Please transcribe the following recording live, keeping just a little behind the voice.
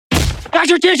got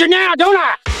your attention now, don't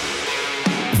I?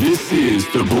 This is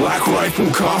the Black Rifle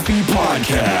Coffee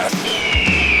Podcast.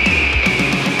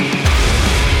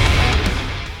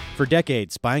 For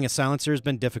decades, buying a silencer has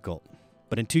been difficult.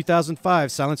 But in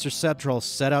 2005, Silencer Central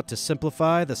set out to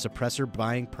simplify the suppressor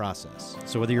buying process.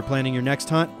 So whether you're planning your next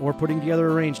hunt or putting together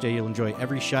a range day, you'll enjoy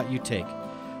every shot you take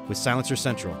with Silencer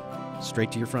Central,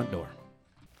 straight to your front door.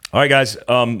 All right, guys.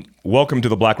 Welcome to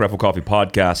the Black Rifle Coffee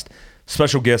Podcast.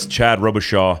 Special guest, Chad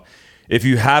Robichaud. If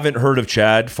you haven't heard of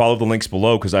Chad, follow the links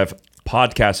below because I've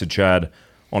podcasted Chad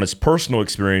on his personal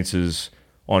experiences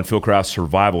on Fieldcraft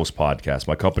Survival's podcast,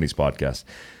 my company's podcast.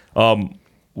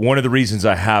 One of the reasons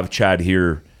I have Chad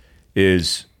here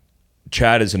is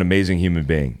Chad is an amazing human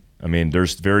being. I mean,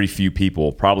 there's very few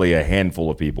people, probably a handful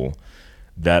of people,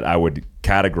 that I would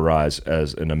categorize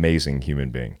as an amazing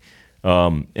human being.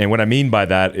 And what I mean by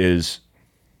that is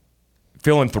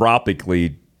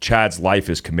philanthropically, Chad's life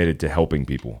is committed to helping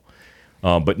people.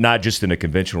 But not just in a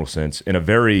conventional sense, in a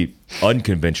very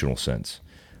unconventional sense.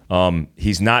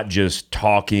 He's not just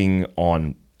talking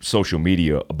on social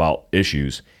media about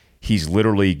issues. He's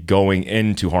literally going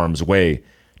into harm's way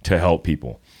to help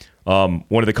people. One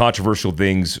of the controversial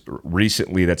things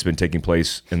recently that's been taking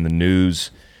place in the news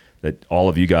that all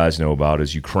of you guys know about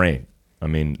is Ukraine. I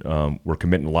mean, we're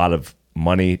committing a lot of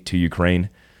money to Ukraine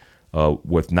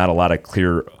with not a lot of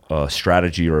clear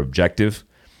strategy or objective.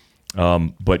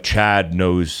 But Chad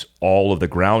knows all of the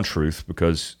ground truth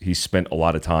because he spent a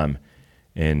lot of time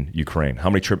in Ukraine.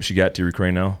 How many trips you got to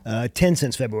Ukraine now? 10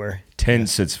 since February. 10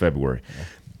 since February. Yeah.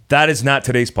 That is not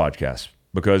today's podcast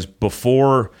because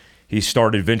before he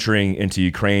started venturing into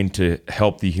Ukraine to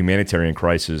help the humanitarian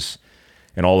crisis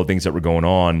and all the things that were going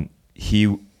on,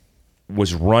 he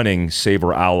was running Save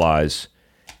Our Allies,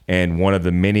 and one of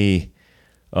the many,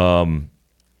 I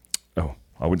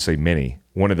wouldn't say many,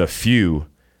 one of the few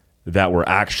that were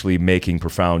actually making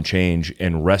profound change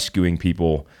and rescuing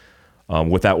people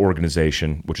with that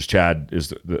organization, which is Chad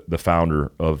is the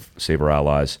founder of Save Our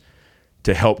Allies,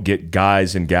 to help get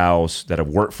guys and gals that have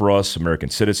worked for us, American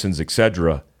citizens,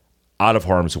 etc., out of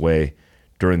harm's way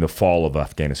during the fall of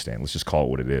Afghanistan. Let's just call it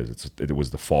what it is. It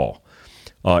was the fall,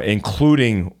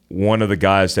 including one of the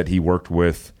guys that he worked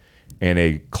with in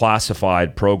a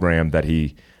classified program that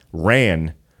he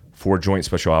ran for Joint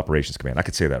Special Operations Command. I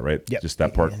could say that, right? Yep. Just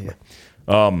that part. Yeah.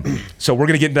 So we're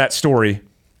going to get into that story.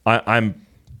 I'm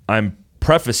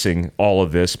prefacing all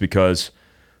of this because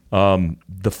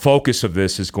the focus of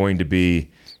this is going to be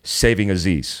saving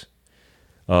Aziz.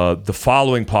 The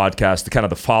following podcast,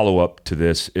 the follow-up to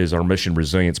this, is our Mission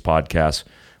Resilience podcast,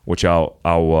 which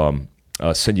I'll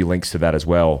send you links to that as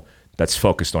well. That's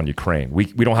focused on Ukraine. We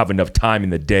don't have enough time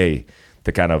in the day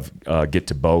to kind of get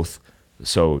to both.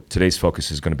 So today's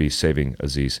focus is going to be saving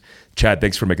Aziz. Chad,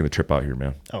 thanks for making the trip out here,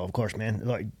 man. Oh, of course, man.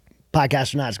 Like,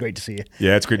 podcast or not, it's great to see you.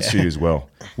 Yeah, it's great to see you as well.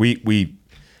 We're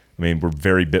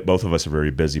both of us are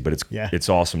very busy, but it's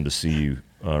awesome to see you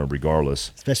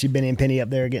regardless. Especially Benny and Penny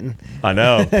up there getting. I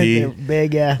know. They're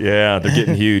big, yeah. Yeah, they're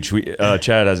getting huge.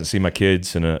 Chad hasn't seen my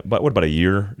kids in about a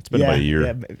year? It's been about a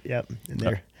year. Yeah, in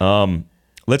there.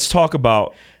 Let's talk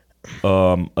about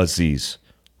Aziz.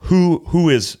 Who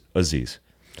is Aziz?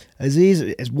 Aziz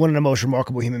is one of the most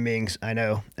remarkable human beings I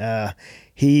know.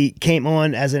 He came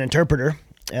on as an interpreter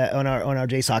on our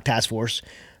JSOC task force.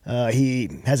 He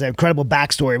has an incredible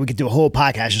backstory. We could do a whole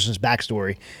podcast just his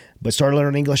backstory. But started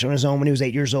learning English on his own when he was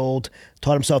 8 years old.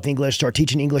 Taught himself English. Started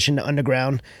teaching English in the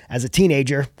underground as a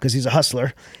teenager because he's a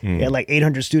hustler. He had like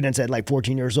 800 students at like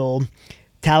 14 years old.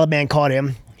 Taliban caught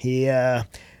him. He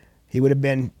would have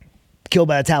been killed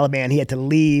by the Taliban. He had to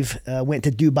leave. Went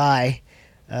to Dubai.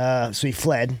 So he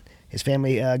fled. His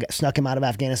family snuck him out of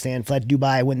Afghanistan, fled to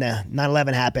Dubai. When the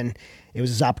 9/11 happened, it was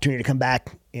his opportunity to come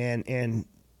back and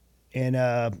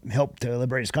help to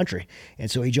liberate his country. And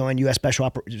so he joined U.S.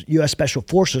 Special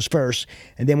Forces first,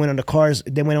 and then went on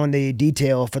the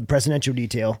detail for the presidential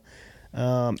detail.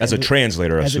 As a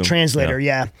translator, I assume. As a translator,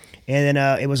 yeah. And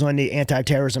then it was on the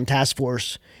anti-terrorism task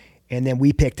force, and then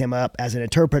we picked him up as an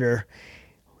interpreter.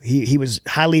 He was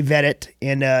highly vetted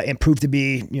and proved to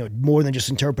be more than just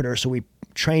interpreter. So we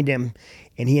trained him,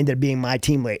 and he ended up being my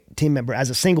team member. As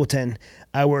a singleton,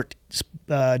 I worked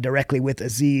directly with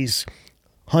Aziz,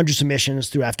 hundreds of missions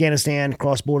through Afghanistan,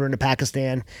 cross border into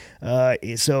Pakistan.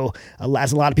 So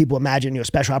as a lot of people imagine,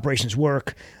 special operations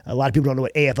work. A lot of people don't know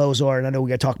what AFOs are, and I know we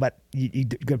got to talk about. You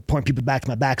got to point people back to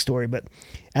my backstory, but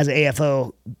as an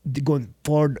AFO, going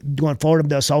forward of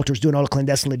the assaulters, doing all the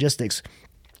clandestine logistics,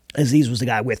 Aziz was the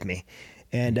guy with me,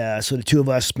 and so the two of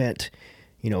us spent,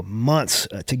 months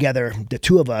together, the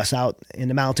two of us out in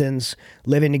the mountains,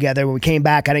 living together. When we came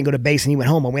back, I didn't go to base and he went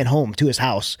home. I went home to his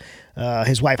house.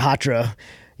 His wife, Hatra,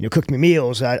 cooked me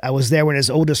meals. I was there when his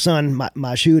oldest son,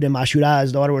 Mashud and Mashuda,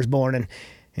 his daughter, was born, and,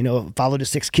 followed his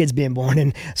 6 kids being born.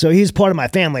 And so he's part of my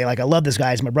family. Like, I love this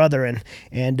guy. He's my brother.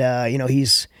 And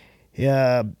he's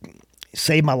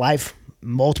saved my life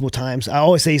multiple times. I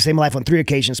always say he saved my life on 3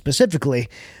 occasions specifically,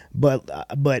 but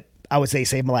I would say he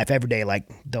saved my life every day. Like,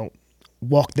 don't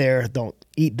walk there, don't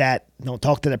eat that, don't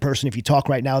talk to that person. If you talk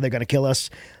right now, they're going to kill us.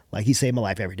 Like, he saved my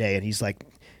life every day. And he's like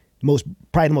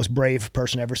probably the most brave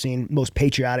person I've ever seen, most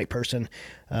patriotic person,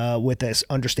 with this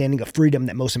understanding of freedom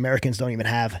that most Americans don't even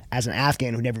have, as an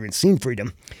Afghan who never even seen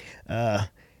freedom,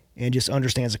 and just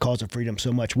understands the cause of freedom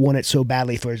so much, wanted so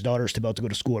badly for his daughters to be able to go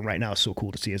to school. And right now it's so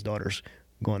cool to see his daughters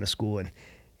going to school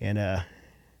and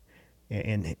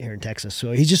here in Texas.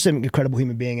 So he's just an incredible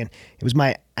human being. And it was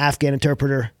my Afghan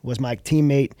interpreter, was my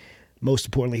teammate. Most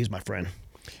importantly, he's my friend.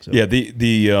 So. Yeah,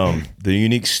 the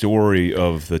unique story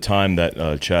of the time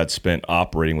that Chad spent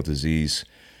operating with Aziz,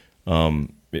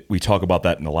 we talk about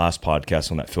that in the last podcast,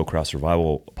 on that Phil Krause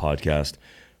Survival podcast.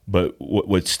 But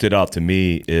what stood out to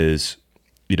me is,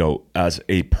 as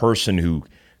a person who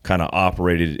kind of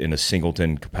operated in a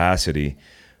singleton capacity,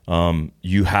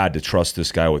 you had to trust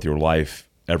this guy with your life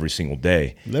every single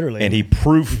day. Literally. And he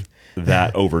proved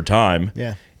that over time.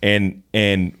 Yeah. And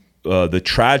the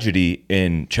tragedy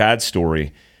in Chad's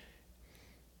story,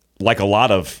 like a lot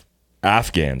of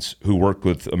Afghans who worked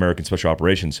with American Special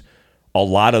Operations, a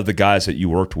lot of the guys that you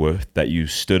worked with, that you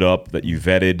stood up, that you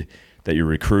vetted, that you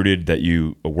recruited, that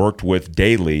you worked with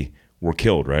daily, were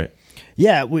killed, right?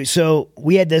 Yeah.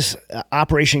 We had this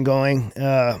operation going.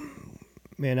 I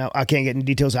can't get into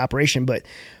details of operation, but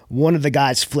one of the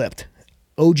guys flipped.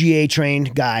 OGA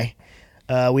trained guy.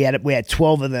 We had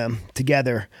 12 of them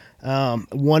together.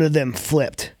 One of them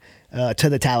flipped to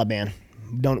the Taliban.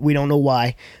 We don't know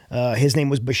why. His name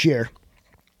was Bashir.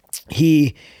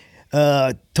 He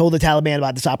told the Taliban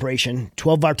about this operation.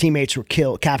 12 of our teammates were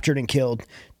captured and killed.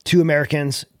 2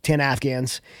 Americans, 10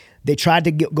 Afghans. They tried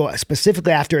to go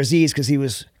specifically after Aziz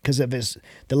because of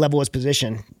the level of his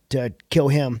position, to kill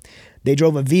him. They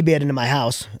drove a V-bed into my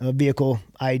house, a vehicle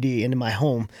ID into my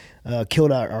home,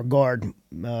 killed our guard.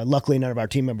 Luckily, none of our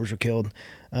team members were killed,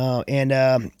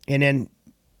 and then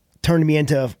turned me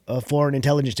into a foreign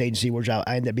intelligence agency, which I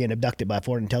ended up being abducted by a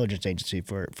foreign intelligence agency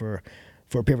for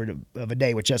a period of a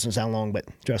day, which doesn't sound long, but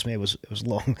trust me, it was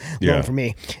long for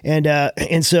me.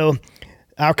 And so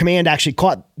our command actually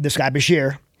caught this guy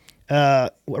Bashir,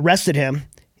 arrested him.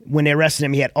 When they arrested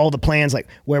him, he had all the plans, like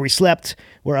where we slept,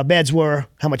 where our beds were,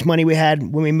 how much money we had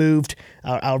when we moved,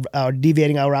 our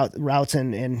deviating our routes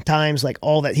and times, like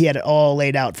all that. He had it all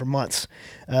laid out for months.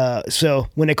 So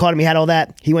when they caught him, he had all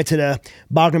that. He went to the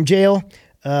Bagram jail,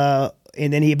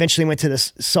 and then he eventually went to the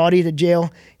Saudi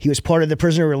jail. He was part of the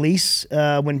prisoner release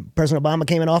when President Obama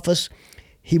came in office.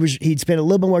 He'd spent a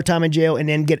little bit more time in jail and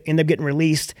then end up getting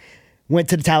released. Went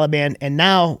to the Taliban, and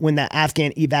now when the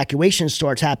Afghan evacuation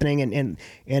starts happening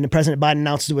and President Biden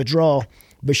announces the withdrawal,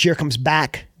 Bashir comes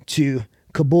back to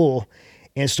Kabul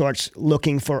and starts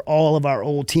looking for all of our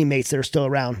old teammates that are still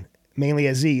around, mainly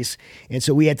Aziz. And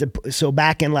so we had to,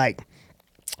 back in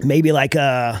maybe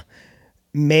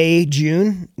May,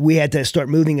 June, we had to start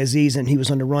moving Aziz, and he was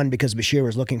on the run because Bashir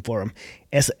was looking for him.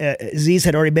 Aziz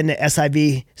had already been the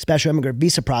SIV, Special Immigrant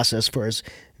Visa process, for his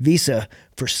visa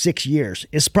for 6 years.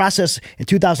 His process, in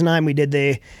 2009, we did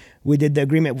the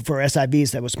agreement for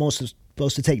SIVs that was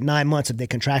supposed to take 9 months if they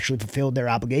contractually fulfilled their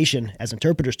obligation as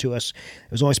interpreters to us.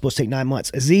 It was only supposed to take 9 months.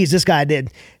 Aziz, this guy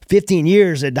did 15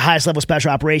 years at the highest level of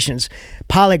special operations,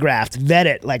 polygraphed,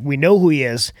 vetted, like we know who he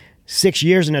is. 6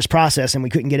 years in this process, and we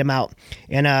couldn't get him out.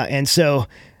 And so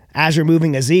as we're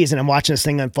moving Aziz and I'm watching this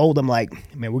thing unfold, I'm like,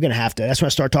 man, we're going to have to. That's when I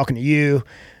started talking to you,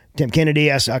 Tim Kennedy.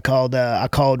 I called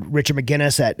Richard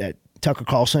McGinnis at Tucker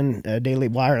Carlson, Daily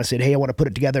Wire, and I said, hey, I want to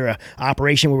put together an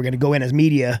operation where we're going to go in as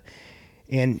media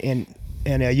and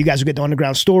you guys will get the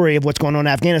underground story of what's going on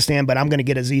in Afghanistan, but I'm going to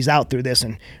get Aziz out through this.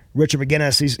 And Richard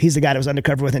McGinnis, he's the guy that was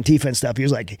undercover with Antifa and stuff. He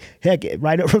was like, heck,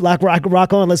 right over,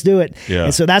 rock on, let's do it. Yeah.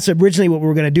 And so that's originally what we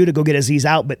were going to do to go get Aziz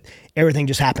out, but everything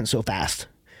just happened so fast.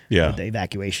 Yeah. With the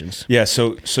evacuations. Yeah.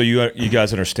 So you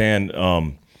guys understand,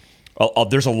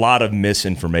 there's a lot of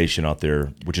misinformation out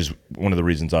there, which is one of the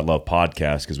reasons I love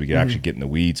podcasts, because we can actually get in the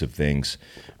weeds of things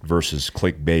versus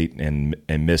clickbait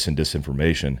and mis and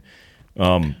disinformation.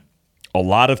 A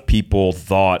lot of people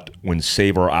thought when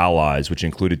Save Our Allies, which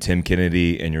included Tim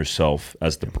Kennedy and yourself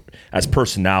as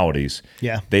personalities,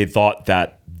 they thought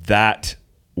that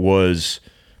was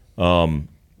a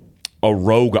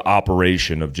rogue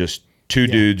operation of just two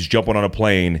dudes jumping on a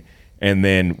plane and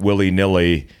then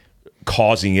willy-nilly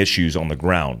causing issues on the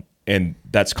ground. And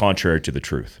that's contrary to the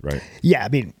truth, right? Yeah, I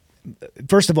mean,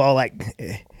 first of all, like,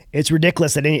 it's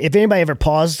ridiculous that if anybody ever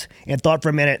paused and thought for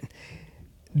a minute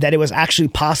that it was actually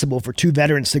possible for two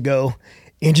veterans to go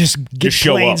and just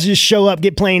show up,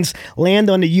 get planes, land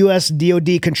on the U.S.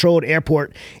 DOD controlled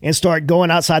airport and start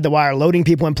going outside the wire, loading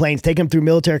people in planes, taking them through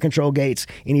military control gates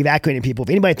and evacuating people.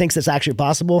 If anybody thinks that's actually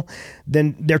possible,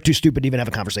 then they're too stupid to even have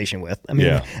a conversation with. I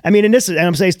mean, and this is, and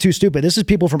I'm saying it's too stupid. This is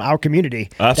people from our community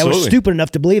that were stupid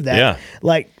enough to believe that. Yeah.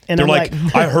 Like, and they're I'm like,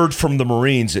 I heard from the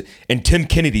Marines and Tim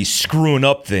Kennedy screwing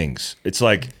up things. It's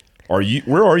like,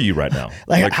 where are you right now?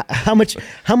 Like how much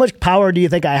power do you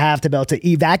think I have to be able to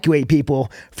evacuate people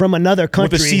from another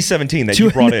country with the C-17 that you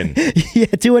brought in? Yeah,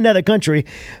 to another country.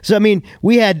 So I mean,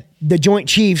 we had the Joint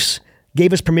Chiefs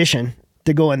gave us permission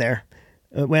to go in there.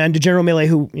 When under General Milley,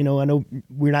 who I know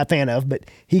we're not a fan of, but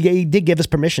he did give us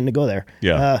permission to go there.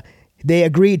 Yeah. They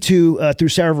agreed to through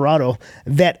Sarah Verado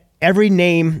vet every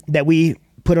name that we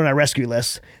put on our rescue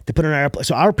list to put on our airplane.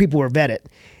 So our people were vetted.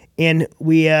 And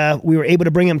we were able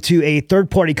to bring them to a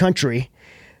third-party country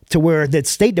to where the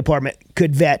State Department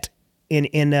could vet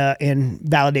and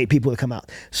validate people to come out.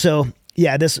 So,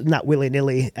 yeah, this is not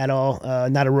willy-nilly at all,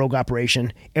 not a rogue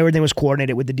operation. Everything was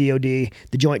coordinated with the DOD,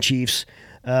 the Joint Chiefs,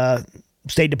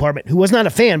 State Department, who was not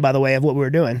a fan, by the way, of what we were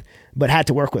doing, but had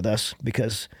to work with us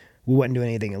because we wouldn't do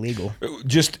anything illegal.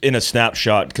 Just in a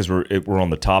snapshot, because we're on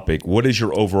the topic, what is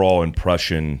your overall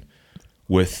impression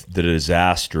with the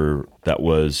disaster that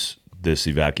was this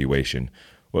evacuation?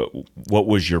 What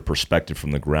was your perspective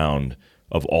from the ground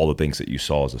of all the things that you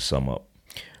saw as a sum up?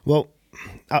 Well,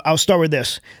 I'll start with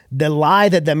this. The lie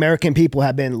that the American people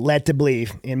have been led to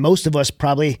believe, and most of us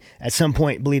probably at some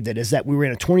point believed it, is that we were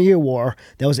in a 20-year war.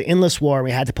 That was an endless war, and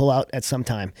we had to pull out at some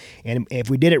time. And if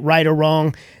we did it right or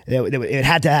wrong, it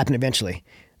had to happen eventually.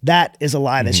 That is a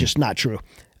lie that's just not true.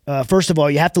 First of all,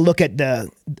 you have to look at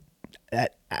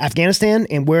Afghanistan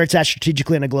and where it's at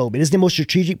strategically on the globe. It is the most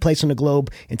strategic place on the globe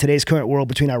in today's current world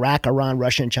between Iraq, Iran,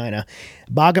 Russia, and China.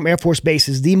 Bagram Air Force Base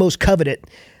is the most coveted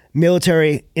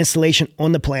military installation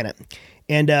on the planet.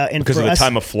 And because of the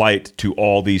time of flight to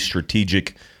all these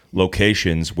strategic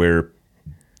locations where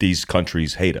these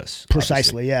countries hate us.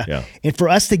 Precisely, yeah. And for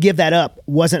us to give that up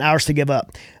wasn't ours to give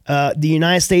up. The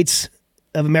United States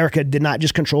of America did not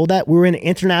just control that. We were in an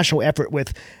international effort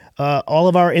with all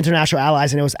of our international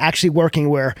allies, and it was actually working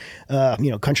where,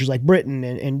 countries like Britain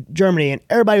and Germany and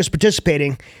everybody was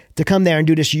participating to come there and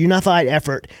do this unified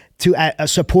effort to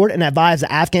support and advise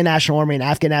the Afghan National Army and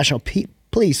Afghan National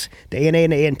Police, the ANA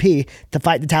and the ANP, to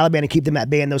fight the Taliban and keep them at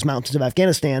bay in those mountains of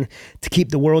Afghanistan, to keep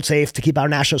the world safe, to keep our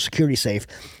national security safe.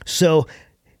 So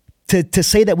to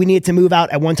say that we needed to move out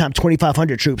at one time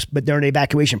 2,500 troops, but during the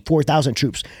evacuation 4,000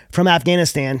 troops from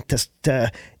Afghanistan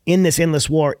to end this endless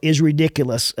war is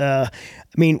ridiculous. I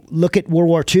mean, look at World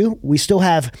War II. We still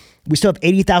have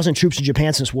 80,000 troops in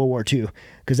Japan since World War II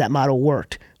because that model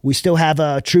worked. We still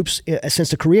have troops since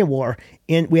the Korean War,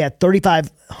 and we had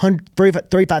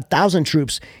 35,000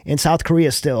 troops in South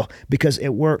Korea still because it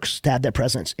works to have that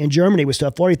presence. In Germany, we still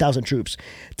have 40,000 troops.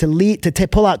 To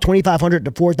pull out 2,500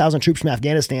 to 4,000 troops from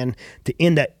Afghanistan to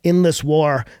end the endless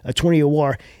war, a 20-year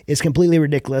war, is completely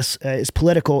ridiculous. It's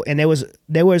political, and there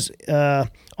was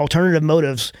alternative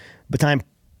motives behind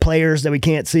players that we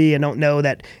can't see and don't know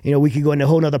that, we could go into a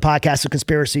whole nother podcast of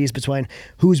conspiracies between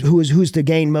who's to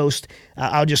gain most.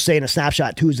 I'll just say in a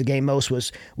snapshot, who's to gain most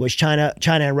was China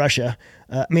and Russia.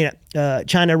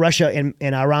 China, Russia,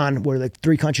 and Iran were the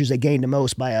three countries that gained the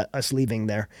most by us leaving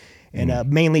there. And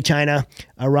mainly China,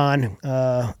 Iran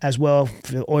as well,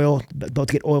 for oil, both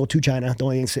to get oil to China. The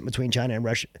only thing sitting between China and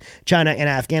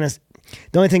Afghanistan.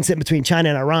 The only thing sitting between China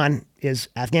and Iran is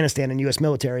Afghanistan, and U.S.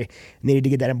 military needed to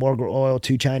get that embargo oil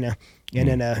to China. And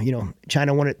then,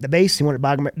 China wanted the base. They wanted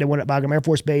Bagram Air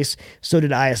Force Base. So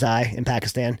did ISI in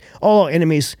Pakistan. All our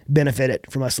enemies benefited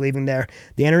from us leaving there.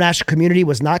 The international community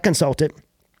was not consulted.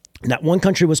 Not one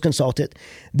country was consulted.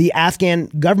 The Afghan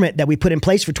government that we put in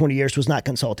place for 20 years was not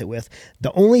consulted with.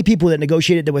 The only people that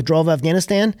negotiated the withdrawal of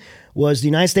Afghanistan was the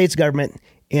United States government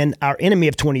and our enemy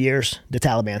of 20 years, the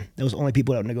Taliban. Those are the only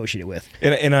people that negotiated with.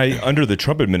 And under the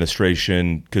Trump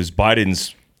administration, because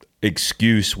Biden's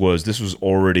excuse was this was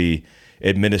already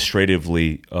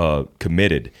administratively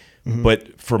committed. Mm-hmm.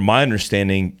 But from my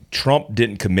understanding, Trump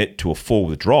didn't commit to a full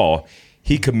withdrawal.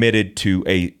 He committed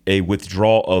to a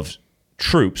withdrawal of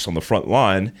troops on the front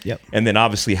line. Yep. And then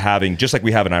obviously having, just like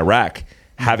we have in Iraq,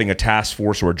 having a task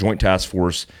force or a joint task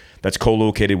force that's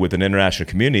co-located with an international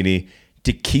community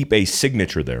to keep a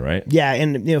signature there, right? Yeah,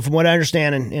 and from what I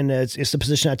understand, and it's the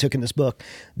position I took in this book,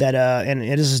 that and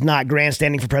this is not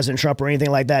grandstanding for President Trump or anything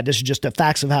like that. This is just the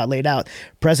facts of how it laid out.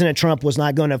 President Trump was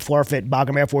not going to forfeit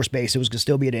Bagram Air Force Base. It was going to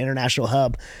still be an international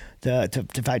hub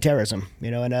to fight terrorism.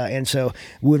 And so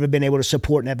we would have been able to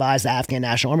support and advise the Afghan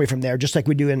National Army from there, just like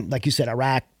we do in, like you said,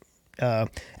 Iraq,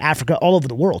 Africa, all over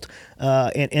the world.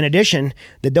 In addition,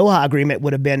 the Doha Agreement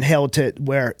would have been held to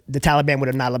where the Taliban would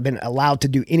have not been allowed to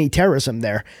do any terrorism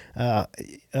there. And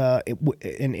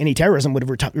any terrorism would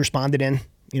have responded in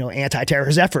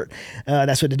anti-terrorist effort.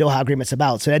 That's what the Doha Agreement's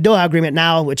about. So that Doha Agreement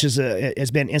now, which is has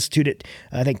been instituted,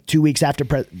 I think 2 weeks after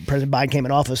President Biden came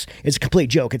in office, is a complete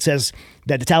joke. It says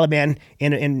that the Taliban,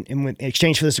 in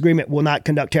exchange for this agreement, will not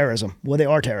conduct terrorism. Well, they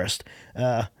are terrorists.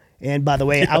 And by the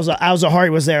way,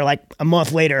 al-Zawahiri was there like a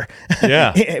month later,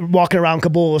 walking around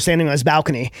Kabul, standing on his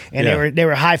balcony, and they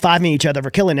were high-fiving each other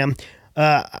for killing him.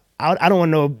 I don't want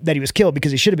to know that he was killed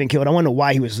because he should have been killed. I want to know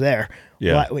why he was there.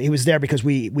 Yeah. Why, he was there because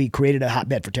we created a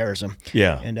hotbed for terrorism.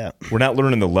 Yeah. And we're not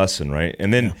learning the lesson, right?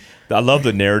 And then I love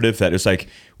the narrative that it's like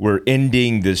we're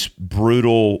ending this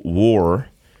brutal war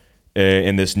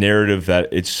and this narrative that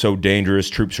it's so dangerous,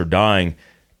 troops are dying.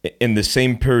 In the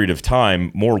same period of time,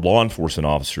 more law enforcement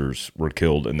officers were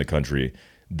killed in the country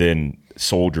than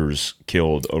soldiers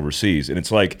killed overseas. And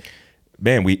it's like,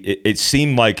 man, it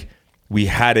seemed like we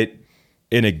had it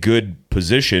in a good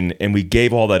position and we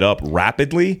gave all that up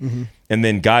rapidly. Mm-hmm. And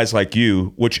then guys like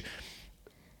you, which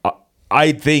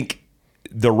I think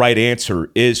the right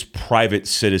answer is private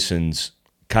citizens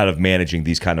kind of managing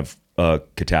these kind of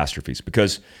catastrophes,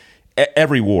 because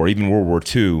every war, even World War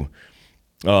II,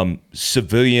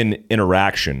 civilian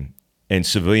interaction and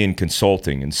civilian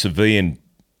consulting and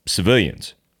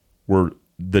civilians were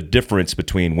the difference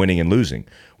between winning and losing.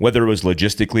 Whether it was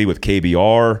logistically with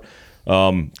KBR,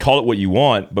 call it what you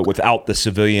want, but without the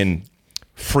civilian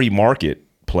free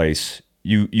marketplace,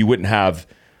 you wouldn't have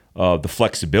the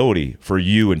flexibility for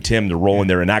you and Tim to roll in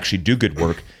there and actually do good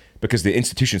work, because the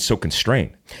institution's so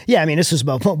constrained. Yeah, I mean, this is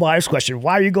about Buyer's question.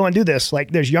 Why are you going to do this? Like,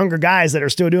 there's younger guys that are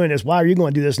still doing this. Why are you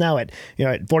going to do this now at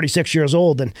 46 years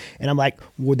old? And I'm like,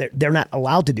 well, they're not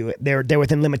allowed to do it. They're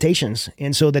within limitations.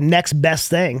 And so the next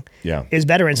best thing is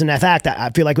veterans. And in fact,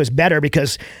 I feel like it was better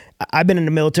because I've been in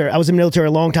the military. I was in the military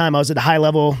a long time. I was at the high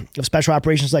level of special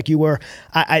operations like you were.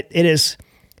 It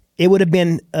would have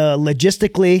been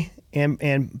logistically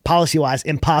and policy-wise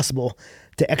impossible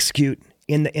to execute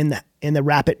in the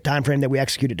rapid time frame that we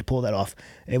executed to pull that off.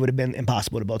 It would have been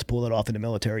impossible to pull it off in the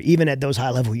military, even at those high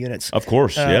level units. Of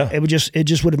course, it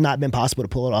just would have not been possible to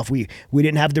pull it off. We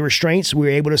didn't have the restraints. We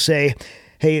were able to say,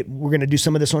 hey, we're going to do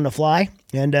some of this on the fly.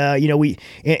 And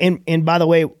and by the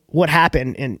way, what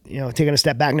happened? And taking a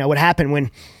step back now, what happened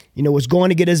when was going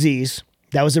to get Aziz?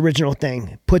 That was the original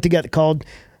thing. Put together, called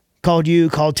you,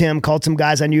 called Tim, called some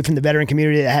guys I knew from the veteran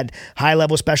community that had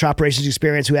high-level special operations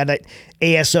experience, who had like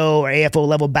ASO or AFO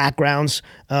level backgrounds,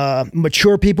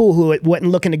 mature people who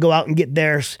wasn't looking to go out and get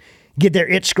their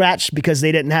itch scratched because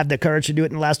they didn't have the courage to do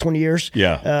it in the last 20 years.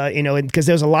 Yeah. Because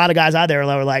there's a lot of guys out there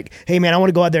that were like, hey, man, I want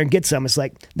to go out there and get some. It's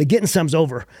like the getting some's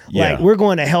over. Yeah. Like, we're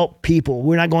going to help people.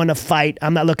 We're not going to fight. I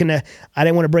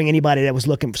didn't want to bring anybody that was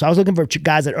looking. So I was looking for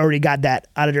guys that already got that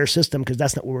out of their system, because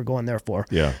that's not what we're going there for.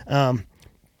 Yeah.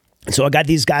 So I got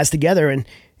these guys together, and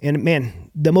man,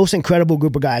 the most incredible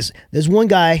group of guys. There's one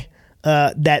guy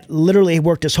that literally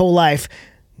worked his whole life,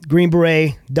 Green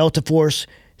Beret, Delta Force,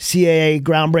 CAA,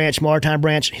 Ground Branch, Maritime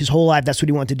Branch, his whole life. That's what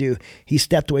he wanted to do. He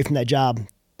stepped away from that job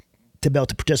to be able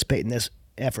to participate in this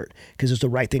effort because it's the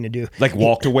right thing to do. Like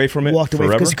walked away from it. Walked away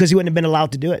forever? because he wouldn't have been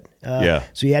allowed to do it.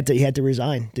 So he had to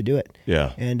resign to do it.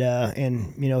 Yeah.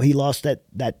 And he lost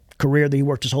that career that he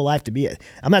worked his whole life to be it.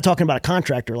 I'm not talking about a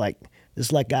contractor like. This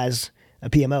is like guys, a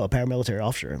PMO, a paramilitary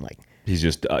officer, and like he's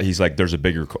just he's like, there's a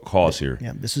bigger cause here.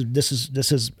 Yeah, this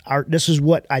is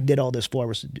what I did all this for,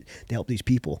 was to help these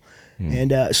people,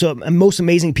 and so most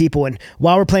amazing people. And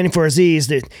while we're planning for Aziz,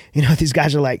 these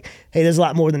guys are like, hey, there's a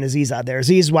lot more than Aziz out there.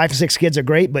 Aziz's wife and 6 kids are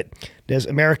great, but there's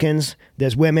Americans,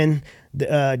 there's women.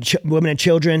 Women and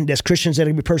children, there's Christians that are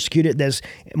going to be persecuted, there's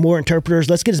more interpreters.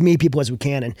 Let's get as many people as we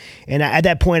can. And at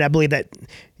that point, I believe that,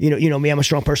 me, I'm a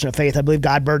strong person of faith. I believe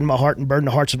God burdened my heart and burdened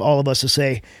the hearts of all of us to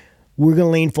say, we're going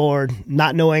to lean forward,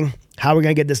 not knowing how we're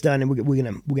going to get this done, and we're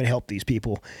going to help these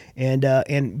people. And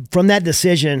from that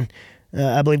decision,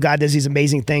 I believe God does these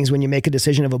amazing things when you make a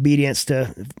decision of obedience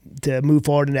to move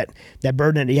forward, and that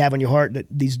burden that you have on your heart, that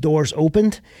these doors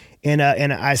opened. And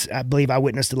I believe I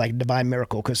witnessed like a divine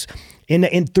miracle, because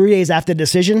in 3 days after the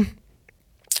decision,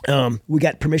 we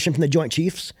got permission from the Joint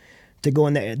Chiefs to go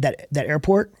in that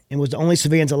airport, and was the only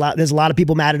civilians allowed. There's a lot of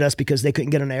people mad at us because they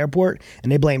couldn't get on the airport,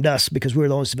 and they blamed us because we were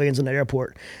the only civilians in the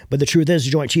airport. But the truth is,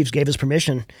 the Joint Chiefs gave us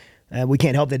permission. We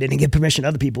can't help that they didn't give permission to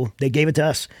other people. They gave it to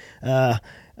us.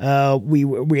 We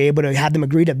were able to have them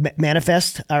agree to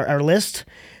manifest our list.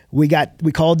 We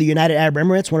called the United Arab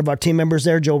Emirates. One of our team members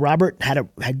there, Joe Robert, had a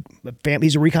family.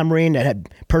 He's a recon Marine that had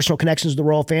personal connections to the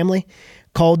royal family.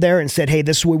 Called there and said, "Hey,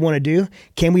 this is what we want to do.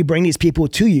 Can we bring these people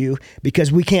to you?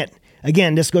 Because we can't."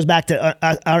 Again, this goes back to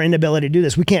our inability to do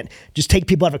this. We can't just take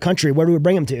people out of a country. Where do we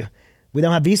bring them to? We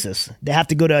don't have visas. They have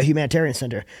to go to a humanitarian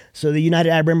center. So the United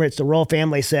Arab Emirates, the royal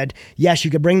family, said, yes,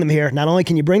 you could bring them here. Not only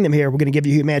can you bring them here, we're going to give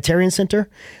you a humanitarian center.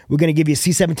 We're going to give you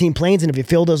C-17 planes, and if you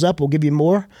fill those up, we'll give you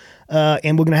more.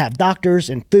 And we're going to have doctors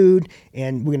and food,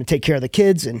 and we're going to take care of the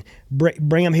kids and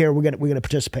bring them here. We're going to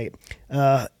participate.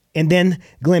 And then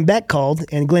Glenn Beck called,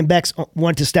 and Glenn Beck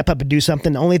wanted to step up and do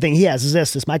something. The only thing he has is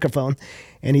this microphone.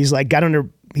 And he's like,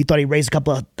 he thought he raised a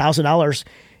couple of $1,000.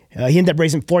 He ended up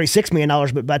raising $46 million,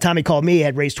 but by the time he called me, he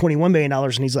had raised $21 million.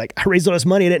 And he's like, I raised all this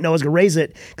money. I didn't know I was going to raise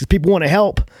it because people want to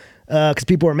help, because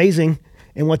people are amazing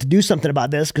and want to do something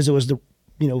about this because it was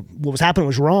what was happening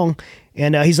was wrong.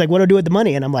 And he's like, what do I do with the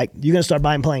money? And I'm like, you're going to start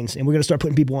buying planes, and we're going to start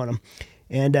putting people on them.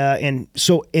 And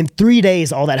so in 3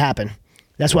 days, all that happened.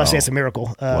 That's why I say it's a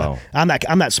miracle. Wow. I'm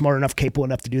not smart enough, capable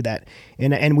enough to do that.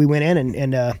 And we went in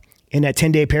and in that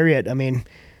 10-day period, I mean,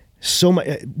 so much.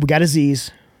 We got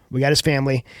Aziz. We got his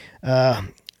family.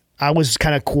 I was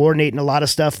kind of coordinating a lot of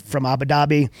stuff from Abu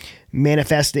Dhabi,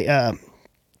 manifesting,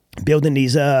 building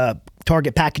these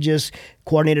target packages,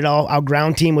 coordinated all. Our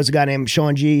ground team was a guy named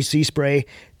Sean G. Sea Spray.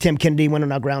 Tim Kennedy went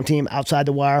on our ground team outside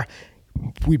the wire.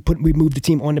 We moved the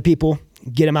team on to people,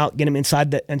 get them out, get them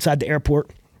inside the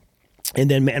airport, and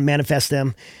then manifest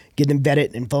them, get them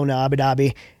vetted and flown to Abu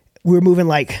Dhabi. We were moving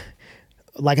like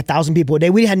 1,000 people a day.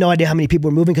 We had no idea how many people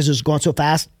were moving because it was going so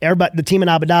fast. Everybody, the team in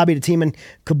Abu Dhabi, the team in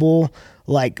Kabul,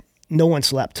 like no one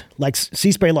slept. Like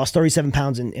Sea Spray lost 37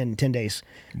 pounds in 10 days.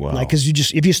 Wow. Like, because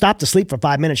if you stop to sleep for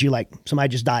 5 minutes, you're like, somebody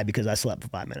just died because I slept for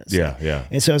 5 minutes. Yeah, yeah.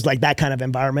 And so it's like that kind of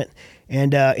environment.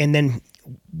 And then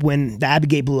when the Abbey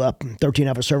Gate blew up, 13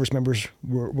 of our service members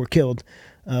were killed.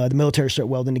 The military started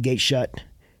welding the gate shut.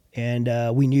 And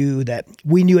we knew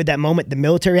at that moment the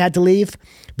military had to leave,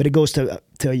 but it goes to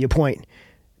your point.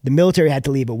 The military had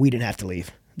to leave, but we didn't have to leave.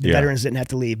 The veterans didn't have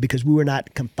to leave because we were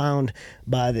not confounded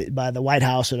by the White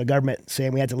House or the government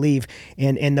saying we had to leave.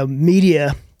 And the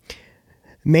media,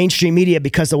 mainstream media,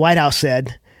 because the White House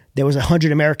said there was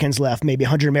 100 Americans left, maybe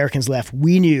 100 Americans left,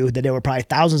 we knew that there were probably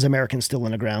thousands of Americans still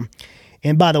on the ground.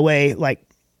 And by the way, like,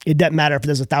 it doesn't matter if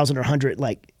there's 1,000 or 100.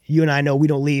 Like, you and I know we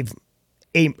don't leave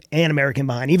an American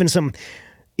behind. Even some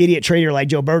idiot traitor like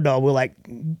Joe Berdahl,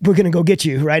 we're going to go get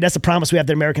you, right? That's the promise we have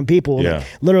to the American people. Yeah. Like,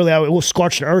 literally, we'll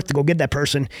scorch the earth to go get that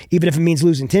person, even if it means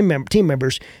losing team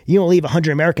members. You don't leave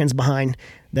 100 Americans behind,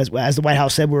 as the White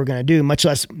House said we were going to do, much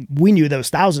less we knew those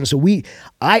thousands. So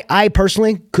I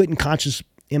personally couldn't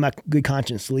in my good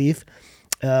conscience leave.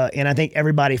 And I think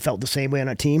everybody felt the same way on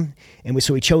our team. And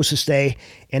so we chose to stay.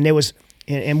 And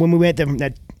when we went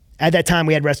there, at that time,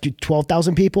 we had rescued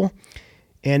 12,000 people.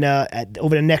 And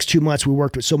over the next 2 months, we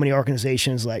worked with so many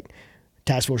organizations like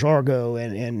Task Force Argo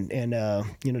and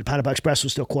the Pineapple Express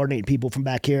was still coordinating people from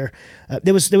back here.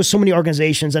 There was so many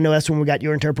organizations. I know that's when we got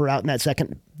your interpreter out in that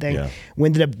second thing. Yeah. We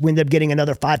ended up getting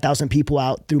another 5,000 people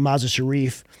out through Mazar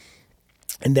Sharif.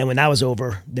 And then when that was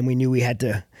over, then we knew we had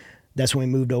to. That's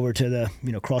when we moved over to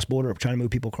the cross border, trying to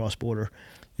move people cross border.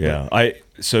 Yeah,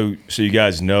 so you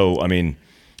guys know. I mean,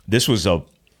 this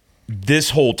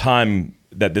whole time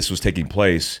that this was taking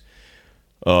place,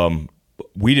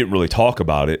 we didn't really talk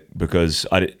about it because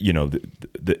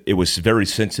it was very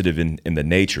sensitive in the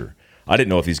nature. I didn't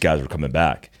know if these guys were coming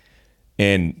back,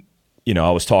 and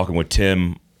I was talking with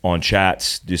Tim on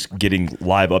chats, just getting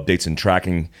live updates and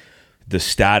tracking the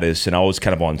status, and I was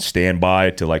kind of on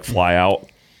standby to fly out,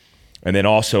 and then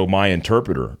also my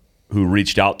interpreter who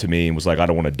reached out to me and was like, I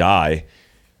don't want to die.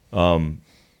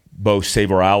 Both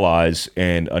Save Our Allies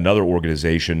and another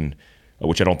organization,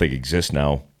 which I don't think exists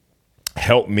now,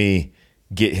 helped me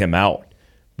get him out.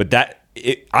 But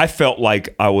I felt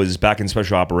like I was back in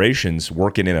special operations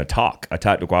working in a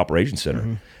tactical operations center.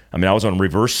 Mm-hmm. I mean, I was on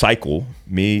reverse cycle.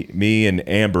 Me and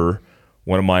Amber,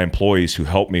 one of my employees who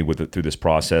helped me with it through this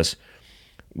process.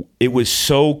 It was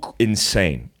so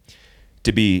insane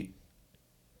to be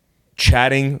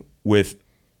chatting with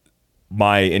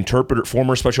my interpreter,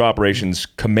 former special operations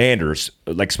commanders,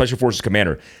 like special forces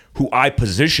commander, who I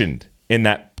positioned in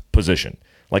that position.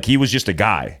 Like, he was just a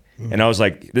guy. Mm-hmm. And I was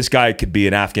like, this guy could be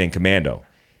an Afghan commando.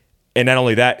 And not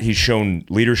only that, he's shown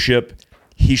leadership.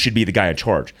 He should be the guy in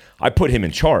charge. I put him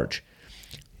in charge.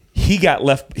 he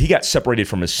got separated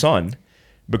from his son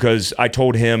because I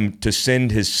told him to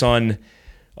send his son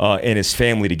and his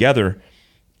family together.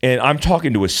 And I'm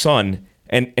talking to his son,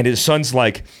 and his son's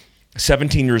like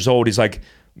 17 years old. He's like,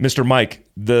 Mr. Mike,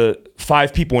 the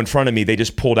 5 people in front of me, they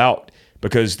just pulled out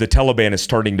because the Taliban is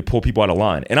starting to pull people out of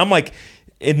line. And I'm like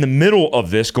in the middle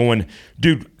of this going,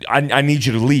 dude, I need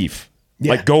you to leave.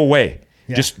 Yeah. Like, go away.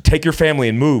 Yeah. Just take your family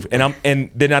and move.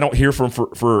 And then I don't hear from him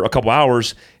for a couple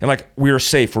hours. And like, we are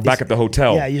safe. We're back at the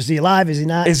hotel. Yeah, is he alive? Is he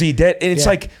not? Is he dead? And it's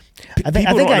like, I think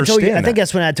people don't I told you. I understand think that.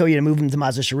 that's when I told you to move him to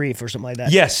Mazar Sharif or something like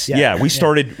that. Yes, yeah.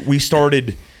 We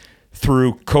started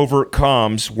through covert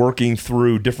comms, working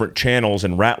through different channels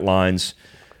and rat lines,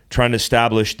 trying to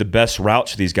establish the best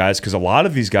routes for these guys, because a lot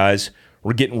of these guys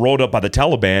were getting rolled up by the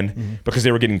Taliban because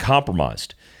they were getting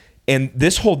compromised. And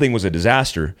this whole thing was a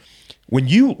disaster. When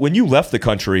you left the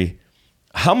country,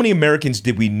 how many Americans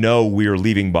did we know we were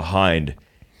leaving behind?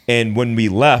 And when we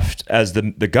left, as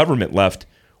the government left,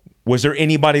 was there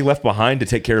anybody left behind to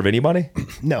take care of anybody?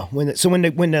 No. When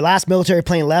the last military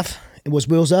plane left, it was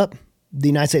wheels up. The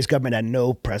United States government had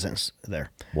no presence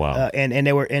there. Wow. And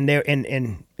they were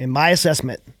in my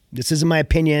assessment. This isn't my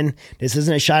opinion. This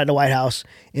isn't a shot at the White House.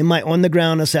 In my on the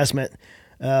ground assessment,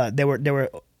 there were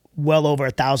well over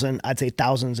 1,000. I'd say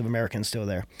thousands of Americans still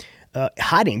there,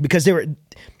 hiding because they were.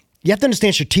 You have to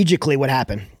understand strategically what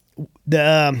happened.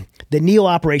 The NEO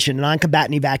operation, the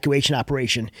non-combatant evacuation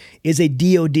operation, is a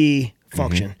DoD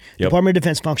function, Yep. Department of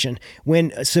Defense function.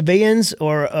 When civilians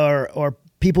or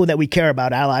people that we care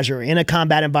about, allies, are in a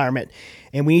combat environment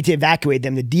and we need to evacuate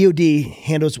them, the DoD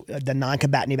handles the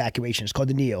non-combatant evacuation. It's called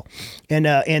the NEO,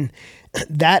 and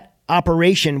that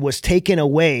operation was taken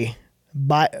away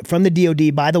from the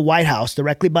DoD by the White House,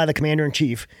 directly by the Commander in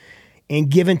Chief, and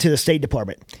given to the State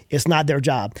Department. It's not their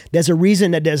job. There's a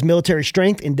reason that there's military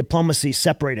strength and diplomacy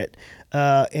separated.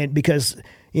 And because,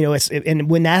 and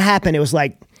when that happened, it was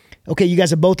like, okay, you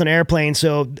guys are both on an airplane,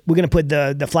 so we're going to put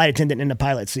the flight attendant in the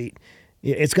pilot seat.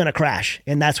 It's going to crash.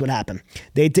 And that's what happened.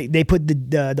 They put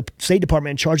the State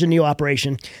Department in charge of the NEO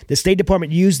operation. The State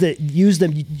Department used the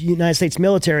United States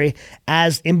military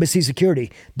as embassy security.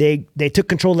 They took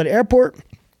control of the airport.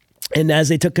 And as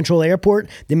they took control of the airport,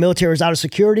 the military was out of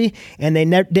security, and they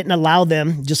didn't allow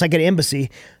them, just like at an embassy,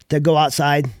 to go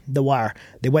outside the wire.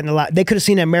 They wouldn't allow. They could have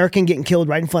seen an American getting killed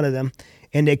right in front of them,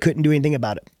 and they couldn't do anything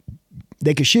about it.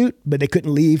 They could shoot, but they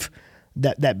couldn't leave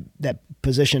that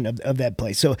position of that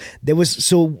place. So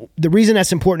the reason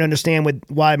that's important to understand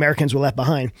why Americans were left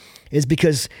behind is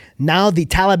because now the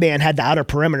Taliban had the outer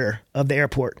perimeter of the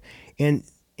airport, and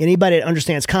anybody that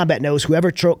understands combat knows whoever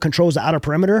controls the outer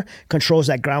perimeter controls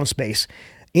that ground space.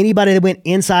 Anybody that went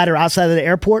inside or outside of the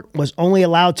airport was only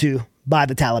allowed to by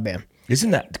the Taliban. Isn't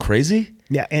that crazy?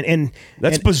 Yeah, and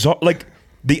That's bizarre. Like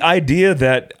the idea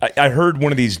that I heard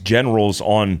one of these generals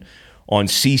on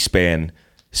C-SPAN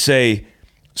say,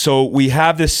 so we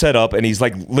have this set up, and he's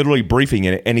like literally briefing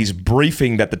it, and he's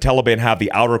briefing that the Taliban have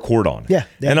the outer cordon. Yeah.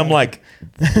 And I'm like,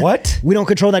 what? we don't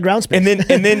control that ground space.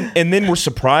 And then we're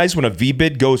surprised when a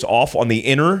VBID goes off on the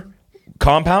inner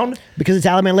compound because the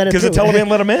Taliban let it through. because the Taliban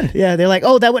let them in. Yeah, they're like,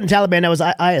 oh, that wasn't Taliban, that was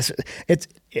IS.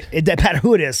 It doesn't matter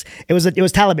who it is. It was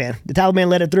Taliban. The Taliban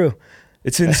let it through.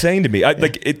 It's insane to me.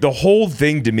 The whole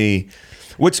thing to me,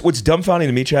 what's dumbfounding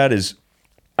to me, Chad, is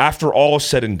after all is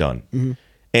said and done,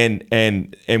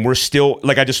 and we're still,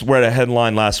 like, I just read a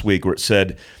headline last week where it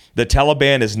said the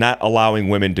Taliban is not allowing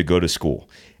women to go to school,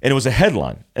 and it was a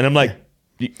headline, and I'm like,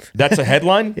 that's a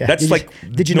headline? Yeah. That's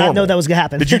Did you normal. not know that was going to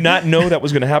happen? Did you not know that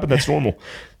was going to happen? That's normal.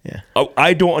 Yeah.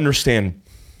 I don't understand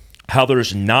how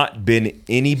there's not been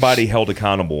anybody held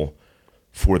accountable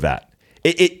for that.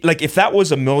 Like, if that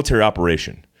was a military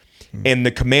operation and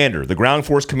the commander, the ground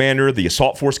force commander, the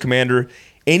assault force commander,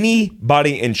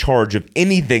 anybody in charge of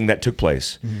anything that took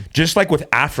place, just like with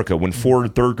Africa when 4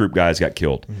 third group guys got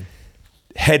killed,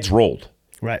 heads rolled.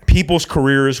 Right. People's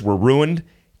careers were ruined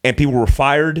and people were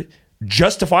fired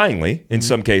justifyingly in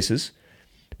some cases.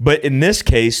 But in this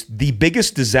case, the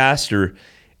biggest disaster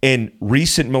in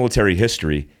recent military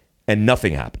history, and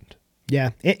nothing happened. Yeah.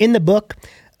 In the book,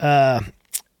 I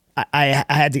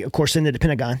had to, of course, send it to the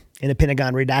Pentagon, and the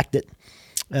Pentagon redacted.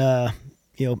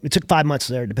 It took 5 months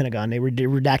there at the Pentagon. They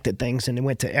redacted things, and they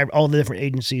went to all the different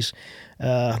agencies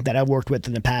that I worked with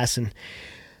in the past.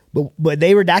 But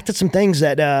they redacted some things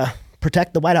that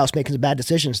protect the White House making bad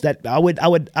decisions that I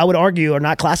would argue are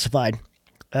not classified.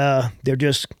 They're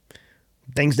just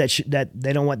things that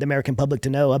they don't want the American public to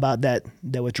know about that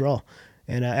withdrawal.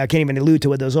 And I can't even allude to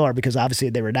what those are because obviously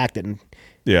they redacted.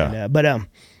 But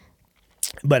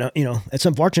it's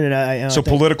unfortunate. So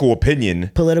political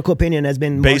opinion has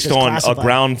been based marked as on classified. a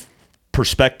ground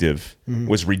perspective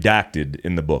was redacted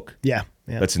in the book. Yeah.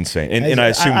 Yeah. That's insane. And I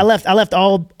assume I left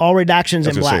all redactions in I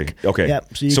was gonna black. say, okay.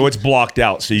 Yep. So it's blocked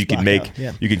out so you can blocked out,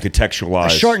 yeah. you can contextualize. I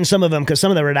shortened some of them because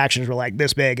some of the redactions were like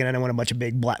this big, and I didn't want a bunch of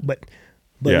big black. But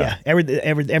yeah,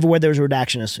 everywhere there's a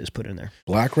redaction is put in there.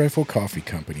 Black Rifle Coffee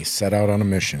Company set out on a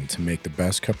mission to make the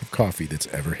best cup of coffee that's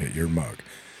ever hit your mug.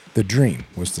 The dream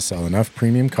was to sell enough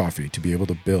premium coffee to be able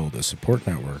to build a support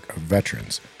network of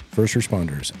veterans, first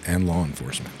responders, and law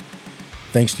enforcement.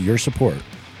 Thanks to your support,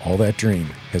 all that dream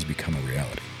has become a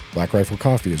reality. Black Rifle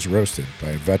Coffee is roasted by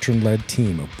a veteran-led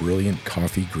team of brilliant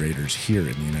coffee graders here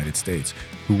in the United States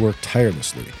who work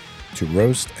tirelessly to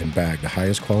roast and bag the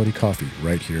highest quality coffee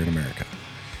right here in America.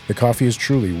 The coffee is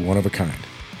truly one of a kind,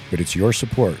 but it's your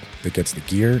support that gets the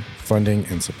gear, funding,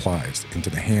 and supplies into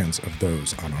the hands of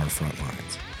those on our front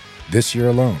lines. This year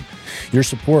alone, your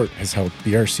support has helped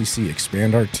BRCC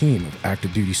expand our team of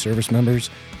active duty service members,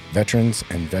 veterans,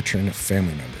 and veteran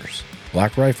family members.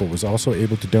 Black Rifle was also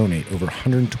able to donate over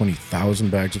 120,000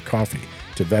 bags of coffee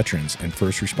to veterans and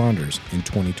first responders in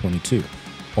 2022,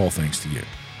 all thanks to you.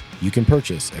 You can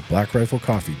purchase at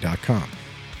blackriflecoffee.com.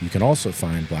 You can also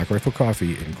find Black Rifle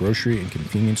Coffee in grocery and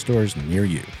convenience stores near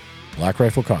you. Black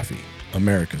Rifle Coffee,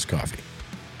 America's coffee.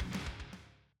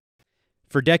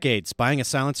 For decades, buying a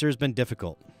silencer has been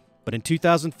difficult. But in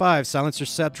 2005, Silencer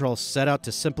Central set out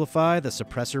to simplify the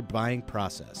suppressor buying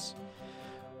process.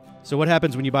 So what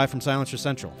happens when you buy from Silencer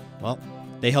Central? Well,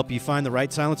 they help you find the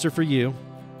right silencer for you,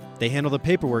 they handle the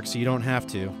paperwork so you don't have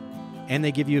to, and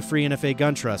they give you a free NFA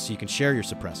gun trust so you can share your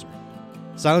suppressor.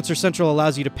 Silencer Central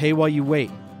allows you to pay while you wait.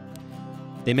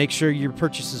 They make sure your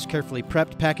purchase is carefully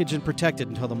prepped, packaged, and protected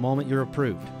until the moment you're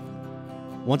approved.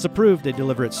 Once approved, they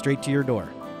deliver it straight to your door.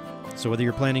 So whether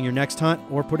you're planning your next hunt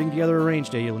or putting together a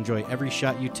range day, you'll enjoy every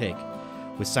shot you take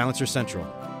with Silencer Central,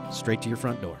 straight to your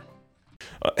front door.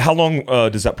 How long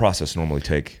does that process normally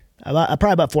take?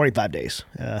 Probably about 45 days,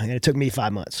 and it took me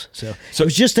 5 months. So it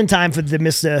was just in time for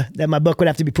that my book would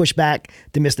have to be pushed back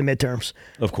to miss the midterms.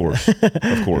 Of course,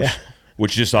 of course. Yeah.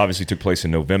 Which just obviously took place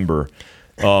in November.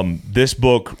 This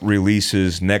book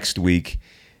releases next week,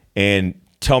 and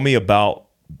tell me about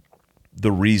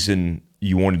the reason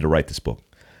you wanted to write this book.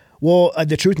 Well,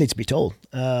 the truth needs to be told.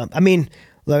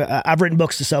 Look, I've written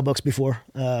books to sell books before.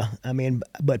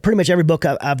 But pretty much every book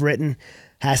I've written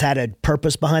has had a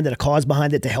purpose behind it, a cause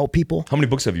behind it to help people. How many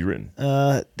books have you written?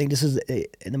 I think this is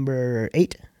number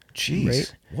 8. Jeez.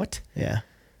 Right? What? Yeah.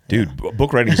 Dude,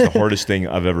 book writing is the hardest thing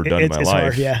I've ever done in my life.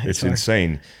 Hard, yeah. It's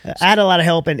insane. I had a lot of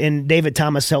help, and David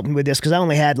Thomas helped me with this because I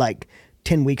only had like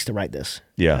 10 weeks to write this.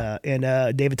 Yeah.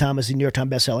 And David Thomas, the New York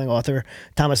Times bestselling author,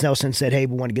 Thomas Nelson said, hey,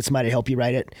 we want to get somebody to help you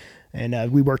write it.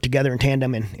 And we worked together in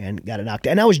tandem and got it knocked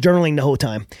out. And I was journaling the whole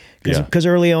time because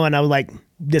early on I was like,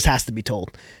 this has to be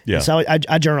told. Yeah. And so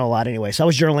I journal a lot anyway. So I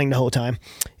was journaling the whole time.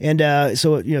 And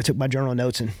took my journal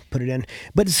notes and put it in.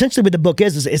 But essentially what the book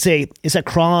is it's a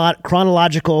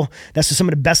chronological, that's just some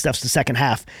of the best stuff's the second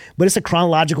half. But it's a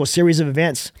chronological series of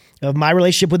events of my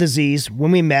relationship with Aziz,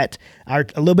 when we met, a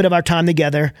little bit of our time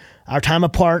together, our time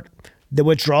apart, the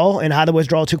withdrawal, and how the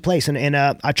withdrawal took place. And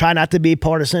I try not to be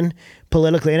partisan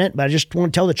politically in it, but I just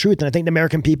want to tell the truth. And I think the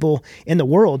American people in the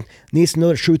world needs to know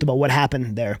the truth about what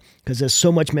happened there because there's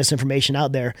so much misinformation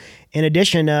out there. In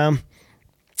addition,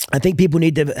 I think people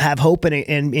need to have hope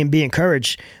and be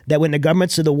encouraged that when the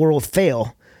governments of the world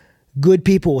fail, good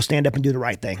people will stand up and do the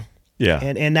right thing. Yeah.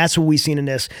 And that's what we've seen in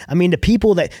this. I mean,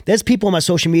 there's people on my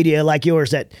social media like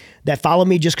yours that follow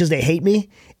me just because they hate me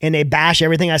and they bash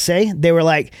everything I say. They were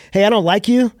like, hey, I don't like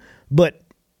you, but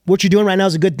what you're doing right now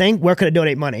is a good thing. Where could I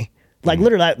donate money? Like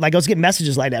literally, like I was getting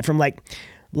messages like that from like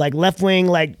left wing,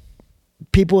 like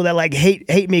people that like hate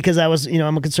me because I was,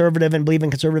 I'm a conservative and believe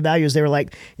in conservative values. They were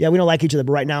like, yeah, we don't like each other,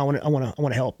 but right now I want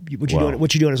to help. What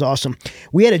you're doing is awesome.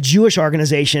 We had a Jewish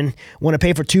organization want to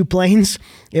pay for 2 planes.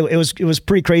 It was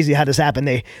pretty crazy how this happened.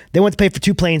 They went to pay for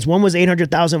 2 planes. One was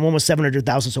 $800,000, one was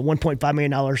 $700,000, so $1.5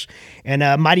 million.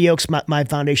 And Mighty Oaks, my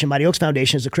foundation, Mighty Oaks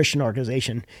Foundation is a Christian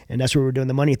organization, and that's where we're doing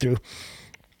the money through.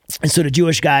 And so the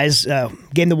Jewish guys gave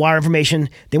them the wire information.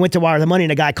 They went to wire the money,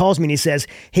 and the guy calls me and he says,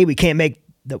 hey, we can't make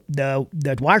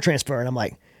the wire transfer. And I'm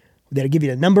like, did I give you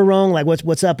the number wrong? Like,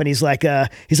 what's up? And he's like,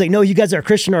 no, you guys are a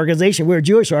Christian organization. We're a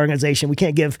Jewish organization. We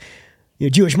can't give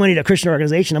Jewish money to a Christian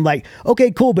organization. I'm like,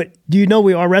 okay, cool, but do you know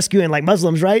we are rescuing like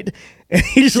Muslims, right? And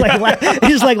he just like laughed.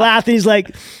 And he's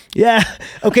like, yeah,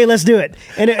 okay, let's do it.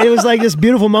 And it was like this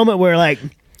beautiful moment where like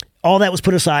all that was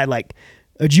put aside, like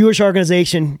a Jewish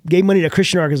organization gave money to a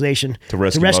Christian organization to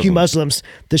rescue Muslims,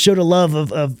 to show the love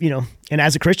of and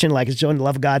as a Christian, like it's showing the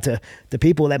love of God to the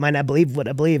people that might not believe what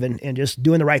I believe and just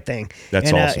doing the right thing.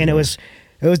 That's awesome.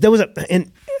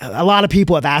 And a lot of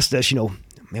people have asked us,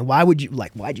 man,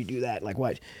 why'd you do that? Like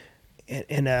what?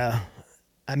 And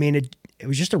I mean, it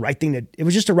was just the right thing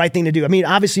to do. I mean,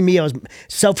 obviously me, I was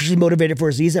selfishly motivated for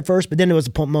Aziz at first, but then there was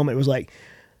a moment it was like,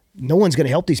 no one's going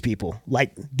to help these people.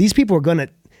 Like these people are going to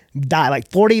die.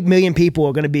 Like 40 million people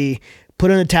are going to be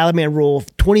put under the Taliban rule.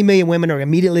 20 million women are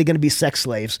immediately going to be sex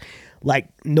slaves. Like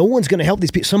no one's going to help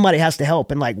these people. Somebody has to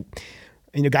help. And like,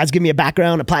 God's given me a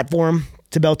background, a platform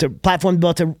to be able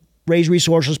to raise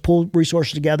resources, pull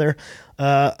resources together,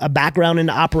 a background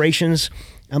into operations.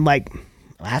 I'm like,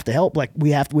 I have to help. Like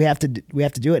we have to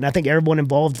do it. And I think everyone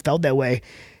involved felt that way.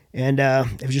 And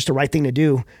it was just the right thing to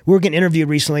do. We were getting interviewed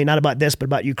recently, not about this, but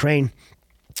about Ukraine.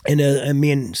 And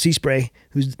me and Seaspray,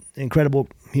 who's an incredible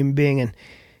human being,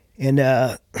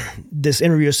 and this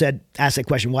interviewer asked that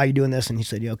question, why are you doing this? And he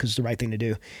said, because it's the right thing to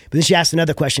do. But then she asked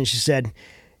another question. She said,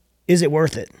 is it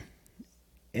worth it?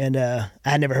 And I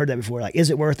had never heard that before. Like, is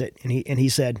it worth it? And he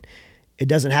said, it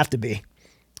doesn't have to be,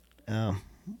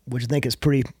 which I think is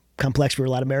pretty complex for a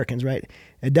lot of Americans, right?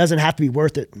 It doesn't have to be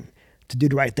worth it to do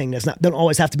the right thing. Don't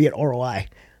always have to be an ROI,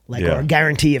 or a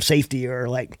guarantee of safety, or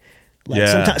like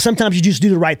sometimes you just do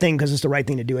the right thing because it's the right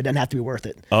thing to do. It doesn't have to be worth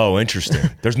it. Oh, interesting.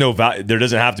 There's no value. There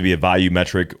doesn't have to be a value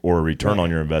metric or a return on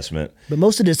your investment. But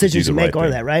most of the decisions you make are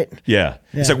that, right? Yeah.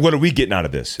 It's like, what are we getting out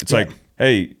of this? It's like,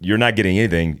 hey, you're not getting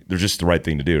anything. They're just the right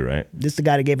thing to do, right? This is the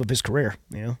guy that gave up his career,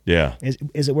 Yeah.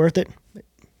 Is it worth it?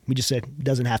 We just said it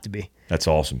doesn't have to be. That's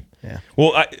awesome. Yeah.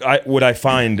 Well, what I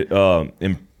find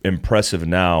impressive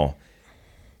now,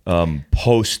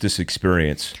 post this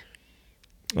experience,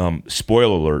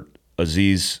 spoiler alert,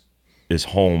 Aziz is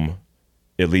home,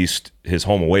 at least his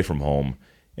home away from home,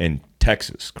 in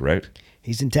Texas, correct?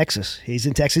 He's in Texas. He's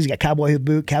got cowboy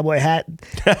boot, cowboy hat.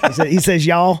 He says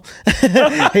y'all.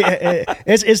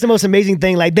 It's the most amazing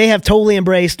thing. Like they have totally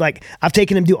embraced. Like I've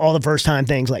taken him to do all the first time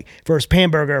things, like first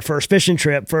hamburger, first fishing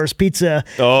trip, first pizza,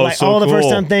 so all the cool. first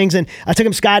time things. And I took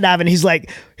him skydiving. He's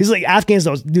like Afghans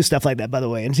don't do stuff like that, by the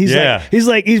way. And he's about to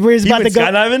go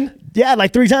skydiving. Yeah,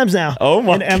 like 3 times now. Oh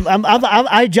my! And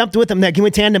I jumped with him. He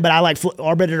went tandem, but I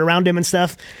orbited around him and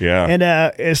stuff. Yeah.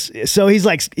 And so he's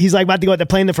like about to go at the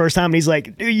plane the first time, and he's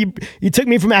like, dude, you took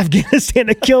me from Afghanistan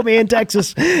to kill me in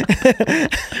Texas.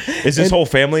 Is this whole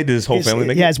family? Did his whole family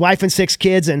make it? Yeah, his wife and 6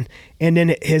 kids, and then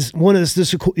this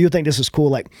is cool. You'll think this is cool.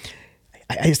 Like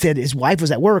I said, his wife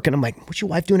was at work, and I'm like, what's your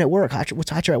wife doing at work? What's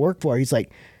Hotcher at work for? He's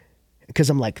like, because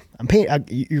I'm like, I'm paying.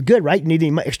 You're good, right? You need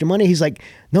any extra money? He's like,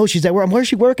 no, she's at work. Where's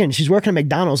she working? She's working at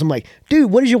McDonald's. I'm like, dude,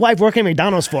 what is your wife working at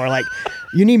McDonald's for? Like,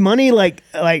 you need money, like,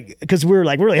 because we're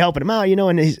like really helping him out,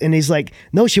 And he's like,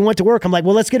 no, she went to work. I'm like,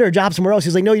 well, let's get her a job somewhere else.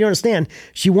 He's like, no, you don't understand.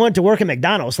 She wanted to work at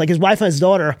McDonald's. Like his wife and his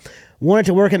daughter wanted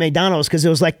to work at McDonald's because it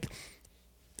was like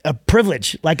a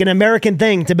privilege, like an American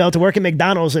thing to be able to work at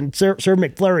McDonald's and serve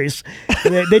McFlurries.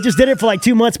 They just did it for like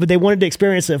 2 months, but they wanted the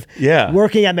experience of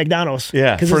working at McDonald's.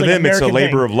 Yeah, for them, it's a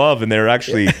labor of love, and they're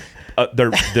actually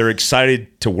they're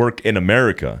excited to work in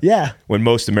America. Yeah, when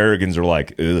most Americans are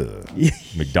like, ugh,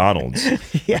 McDonald's.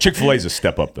 Chick-fil-A is a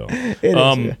step up, though. It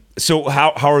is. So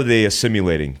how are they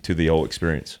assimilating to the whole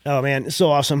experience? Oh man, it's so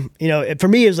awesome. For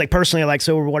me, it was like personally, like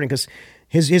so rewarding because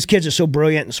his kids are so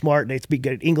brilliant and smart. They speak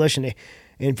good English, and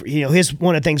his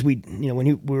one of the things when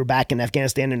we were back in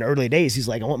Afghanistan in the early days, he's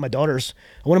like, I want my daughters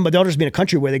to be in a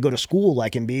country where they go to school,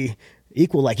 like, and be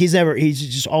equal. Like he's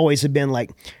just always have been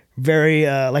like very,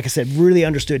 like I said, really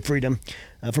understood freedom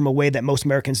from a way that most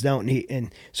Americans don't.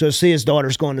 And so to see his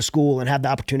daughters going to school and have the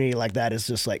opportunity like that is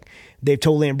just like, they've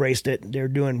totally embraced it. They're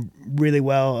doing really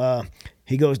well.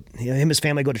 He goes, him and his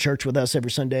family go to church with us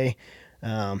every Sunday.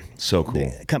 So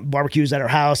cool. Barbecues at our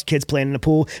house, kids playing in the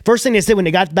pool. First thing they said when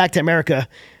they got back to America,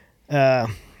 my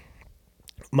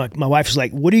wife was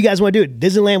like, what do you guys want to do?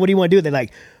 Disneyland, what do you want to do? They're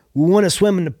like, we want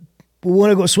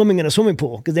to go swimming in a swimming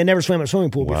pool because they never swam in a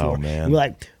swimming pool before. Man. We're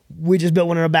like, we just built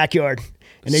one in our backyard.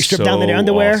 And they stripped down their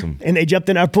underwear and they jumped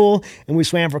in our pool and we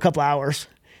swam for a couple hours.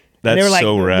 That's they were like,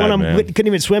 so rad, one of them man. couldn't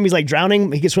even swim. He's like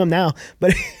drowning. He can swim now,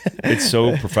 but it's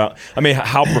so profound. I mean,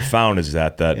 how profound is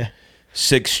that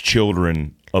 6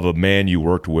 children of a man you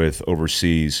worked with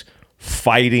overseas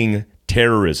fighting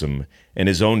terrorism in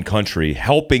his own country,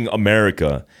 helping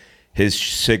America, his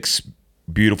 6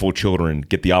 beautiful children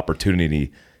get the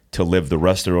opportunity to live the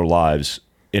rest of their lives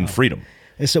in freedom.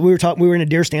 And so we were in a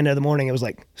deer stand the other morning. It was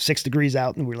like 6 degrees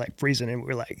out and we were like freezing and we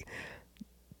were like,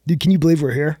 dude, can you believe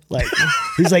we're here? Like,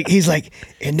 he's like,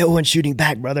 and no one's shooting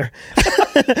back, brother.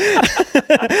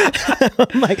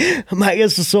 I'm like,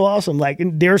 this is so awesome. Like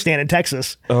in deer stand in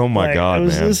Texas. Oh my God,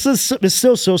 man. It's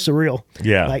still so surreal.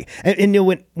 Yeah. Like, and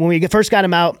when we first got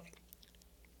him out,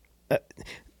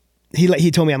 he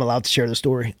told me I'm allowed to share the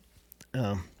story.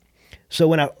 So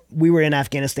when we were in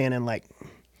Afghanistan in like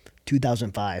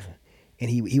 2005, and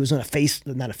he was on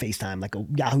not a FaceTime, like a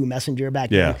Yahoo Messenger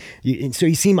back then. And so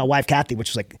he seen my wife Kathy,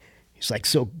 which was like, he's like,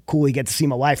 so cool. He get to see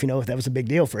my wife, that was a big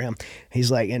deal for him.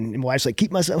 He's like, and my wife's like,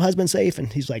 keep my husband safe.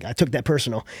 And he's like, I took that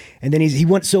personal. And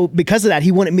then so because of that,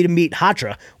 he wanted me to meet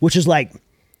Hatra, which is like,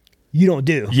 you don't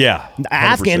do. Yeah. 100%.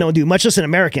 Afghan don't do, much less an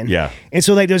American. Yeah. And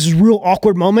so like there's this real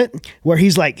awkward moment where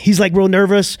he's like real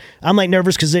nervous. I'm like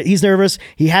nervous because he's nervous.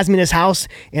 He has me in his house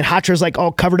and Hatra's like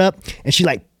all covered up and she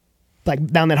like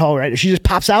down that hall, right? She just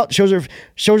pops out, shows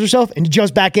herself, and jumps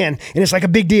back in, and it's like a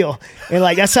big deal. And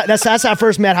like that's how I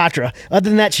first met Hatra. Other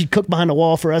than that, she cooked behind the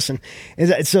wall for us, and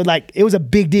so like it was a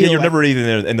big deal. Yeah, you're like, never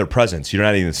even in their presence. You're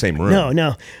not even in the same room.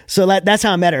 No. So that's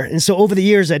how I met her. And so over the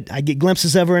years, I get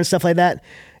glimpses of her and stuff like that.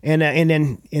 And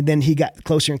then he got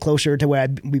closer and closer to where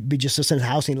we'd be just in the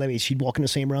house, and she'd walk in the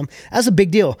same room. That's a big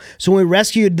deal. So when we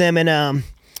rescued them and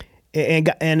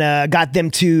got them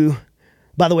to.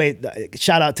 By the way,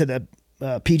 shout out to the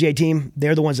PJ team.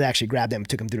 They're the ones that actually grabbed them,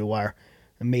 took them through the wire.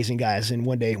 Amazing guys. And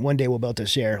one day we'll be able to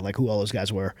share like who all those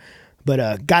guys were.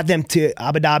 But got them to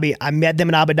Abu Dhabi. I met them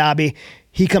in Abu Dhabi.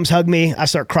 He comes hug me. I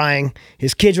start crying.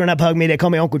 His kids run up, hug me. They call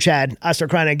me Uncle Chad. I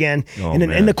start crying again. And then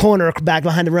in the corner back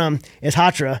behind the room is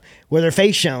Hatra with her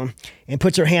face shown and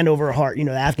puts her hand over her heart,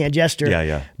 the Afghan gesture.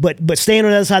 Yeah. But staying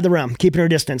on the other side of the room, keeping her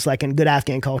distance like in good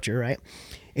Afghan culture, right?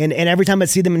 And every time I'd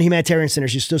see them in humanitarian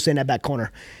centers, she's still staying in that back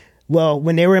corner. Well,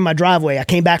 when they were in my driveway, I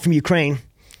came back from Ukraine,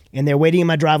 and they're waiting in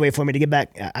my driveway for me to get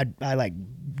back. I like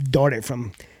darted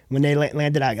from when they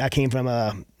landed. I came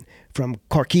from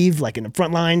Kharkiv, like in the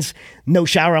front lines, no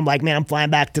shower. I'm like, man, I'm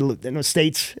flying back to the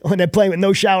States when they're playing with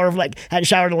no shower. Hadn't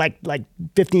showered in like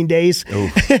 15 days.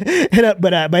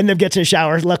 But I ended up getting a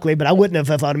shower, luckily. But I wouldn't have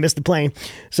if I'd have missed the plane.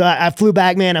 So I flew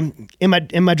back, man. I'm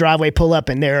in my driveway, pull up,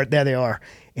 and there they are,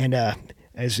 and.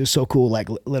 It's just so cool, like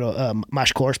little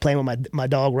Mashkor's playing with my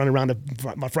dog running around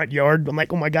my front yard. I'm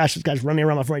like, oh my gosh, this guy's running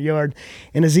around my front yard.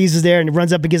 And Aziz is there and he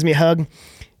runs up and gives me a hug.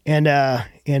 And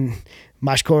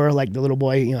Mashkor, like the little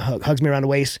boy, hugs me around the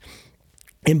waist.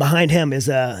 And behind him is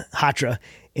Hatra.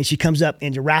 And she comes up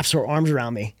and wraps her arms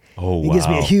around me. Oh, wow. And gives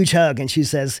me a huge hug. And she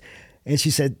said,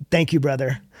 thank you,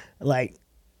 brother.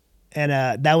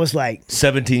 And that was like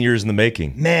 17 years in the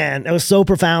making. Man, it was so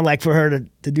profound, like for her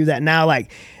to do that.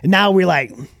 Now we're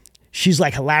like, she's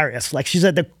like hilarious. Like she's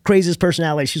like the craziest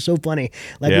personality. She's so funny.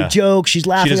 Like we joke, she's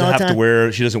laughing all the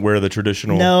time. She doesn't wear the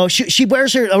traditional. No, she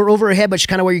wears her over her head, but she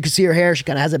kind of where you can see her hair. She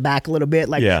kind of has it back a little bit,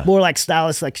 more like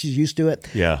stylish, like she's used to it.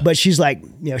 Yeah. But she's like,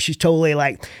 she's totally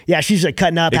like, she's like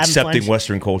cutting up, accepting having fun.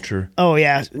 Western culture. Oh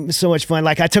yeah, so much fun.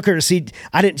 Like I took her to see.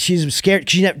 She was scared.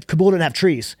 Kabul didn't have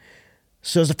trees.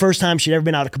 So it was the first time she'd ever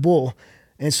been out of Kabul.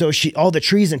 And so all the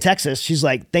trees in Texas, she's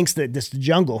like, thinks that this is the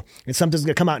jungle and something's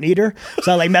gonna come out and eat her.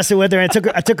 So I like messing with her and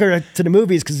I took her to the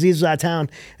movies because Aziz was out of town.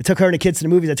 I took her and the kids to the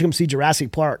movies. I took them to see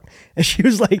Jurassic Park. And she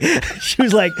was like,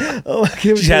 oh, she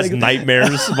has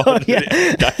nightmares about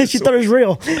it. She thought it was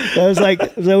real. So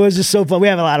it was just so fun. We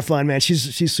have a lot of fun, man.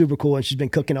 She's super cool and she's been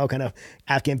cooking all kind of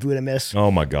Afghan food I miss. Oh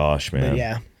my gosh, man. But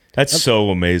yeah. That's so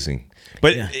amazing.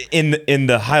 But in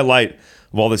the highlight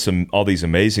of all these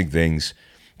amazing things,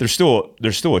 there's still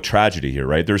a tragedy here,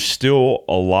 right? There's still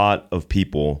a lot of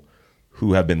people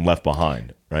who have been left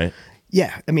behind, right?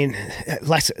 Yeah, I mean,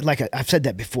 like I've said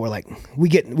that before. Like we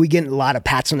get a lot of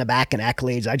pats on the back and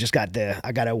accolades. I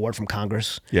got an award from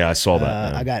Congress. Yeah, I saw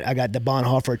that. I got the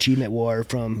Bonhoeffer Achievement Award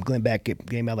from Glenn Beck. It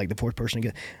gave me like the fourth person to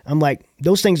get. I'm like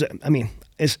those things. I mean,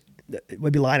 it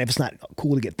would be lying if it's not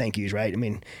cool to get thank yous, right? I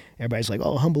mean, everybody's like,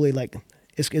 oh, humbly, like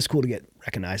it's cool to get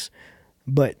recognized.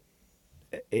 But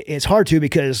it's hard to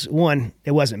because, one,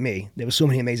 it wasn't me. There was so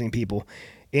many amazing people.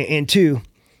 And two,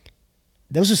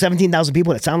 those are 17,000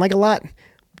 people that sound like a lot.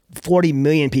 40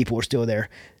 million people are still there.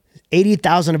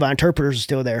 80,000 of our interpreters are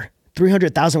still there.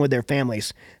 300,000 with their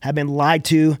families have been lied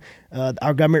to.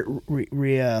 Our government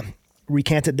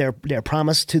recanted their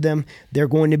promise to them. They're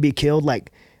going to be killed.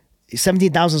 Like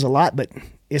 17,000 is a lot, but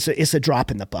it's a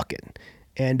drop in the bucket.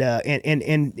 And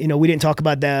we didn't talk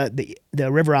about the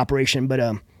river operation, but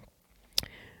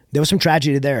there was some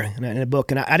tragedy there in the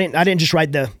book. And I didn't just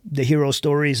write the hero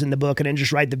stories in the book. I didn't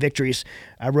just write the victories.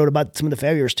 I wrote about some of the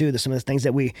failures too. Some of the things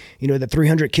that the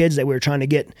 300 kids that we were trying to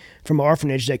get from an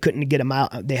orphanage that couldn't get a mile.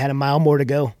 They had a mile more to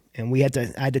go, and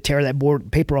I had to tear that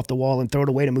board paper off the wall and throw it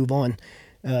away to move on.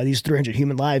 These 300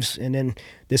 human lives, and then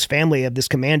this family of this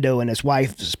commando and his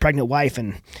wife, his pregnant wife,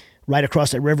 and right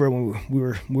across that river when we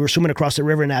were swimming across the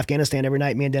river in Afghanistan every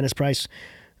night. Me and Dennis Price.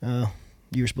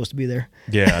 You were supposed to be there.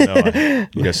 Yeah, I know.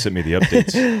 You guys sent me the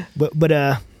updates. But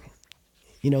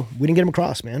we didn't get him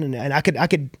across, man. And I could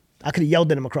have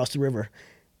yelled at him across the river,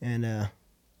 and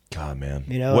God, man.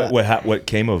 You know, what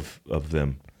came of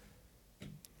them?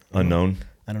 Unknown.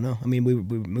 I don't know. I mean, we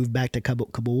moved back to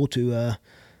Kabul to.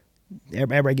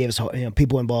 Everybody gave us,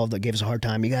 people involved that gave us a hard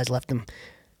time. You guys left them.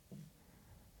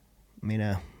 I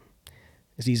mean,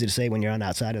 it's easy to say when you're on the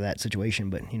outside of that situation,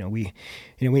 but me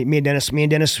and Dennis,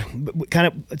 kind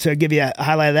of to give you a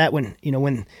highlight of that when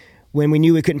we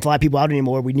knew we couldn't fly people out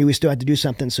anymore, we knew we still had to do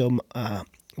something. So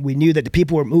we knew that the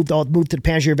people were moved to the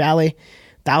Panjshir Valley.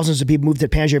 Thousands of people moved to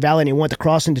the Panjshir Valley, and they wanted to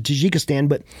cross into Tajikistan.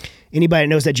 But anybody that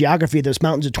knows that geography, those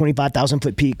mountains are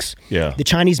 25,000-foot peaks. Yeah. The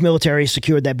Chinese military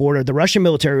secured that border. The Russian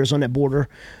military was on that border.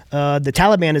 The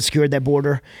Taliban had secured that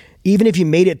border. Even if you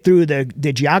made it through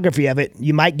the geography of it,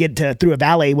 you might get through a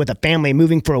valley with a family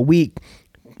moving for a week,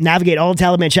 navigate all the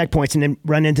Taliban checkpoints, and then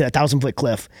run into a 1,000-foot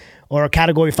cliff. Or a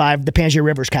Category 5, the Panjshir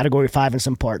River is Category 5 in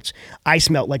some parts. Ice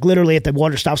melt, like literally if the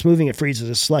water stops moving, it freezes.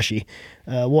 It's slushy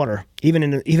water, even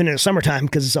in the summertime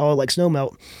because it's all like snow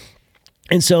melt.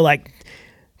 And so like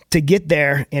to get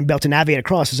there and be able to navigate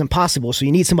across is impossible. So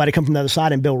you need somebody to come from the other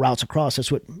side and build routes across.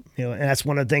 That's what, and that's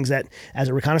one of the things that as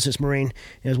a reconnaissance Marine,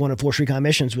 as one of the Force Recon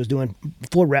missions was doing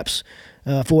forward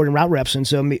and route reps. And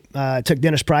so I took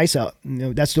Dennis Price out.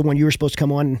 That's the one you were supposed to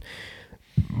come on.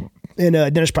 And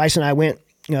Dennis Price and I went.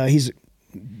 He's a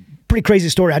pretty crazy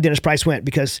story how Dennis Price went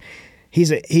because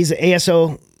he's an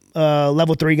ASO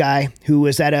level 3 guy who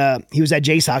was at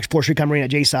JSOC, Force Recon Marine at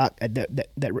JSOC at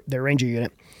the Ranger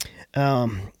unit.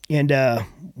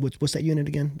 What's that unit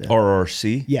again?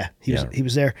 RRC. Yeah, he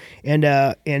was there,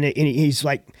 and he's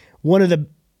like one of the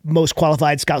most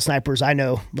qualified scout snipers I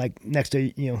know. Like next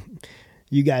to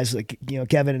you guys, like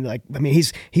Kevin, and like I mean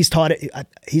he's taught it.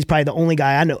 He's probably the only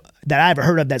guy I know that I ever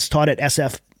heard of that's taught at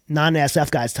SF.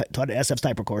 Non-SF guys taught at SF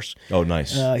sniper course. Oh,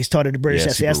 nice. He's taught at a British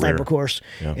SAS sniper rare. course.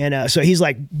 Yeah. And so he's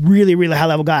like really, really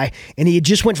high-level guy. And he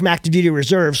just went from active duty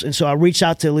reserves. And so I reached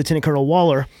out to Lieutenant Colonel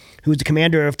Waller, who was the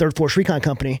commander of 3rd Force Recon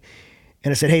Company.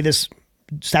 And I said, hey, this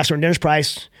Staff Sergeant Dennis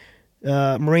Price,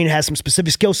 Marine has some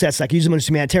specific skill sets. I can use them on a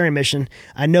humanitarian mission.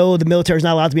 I know the military is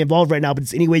not allowed to be involved right now, but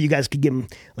it's any way you guys could give him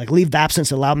like leave of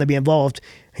absence and allow him to be involved.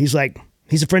 He's like,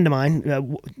 he's a friend of mine.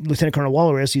 Lieutenant Colonel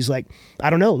Waller is. He's like, I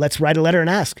don't know. Let's write a letter and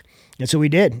ask. And so we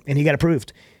did, and he got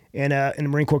approved. And the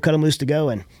Marine Corps cut him loose to go.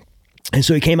 And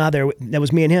so he came out there. That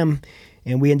was me and him.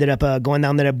 And we ended up going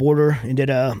down to that border and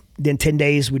did 10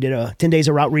 days. We did 10 days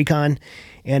of route recon.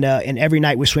 And every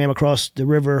night we swam across the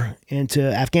river into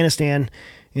Afghanistan.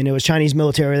 And there was Chinese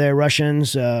military there,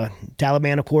 Russians,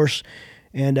 Taliban, of course,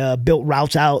 and built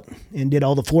routes out and did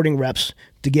all the forwarding reps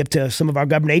to give to some of our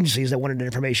government agencies that wanted the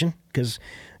information, because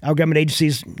our government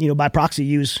agencies, by proxy,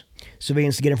 use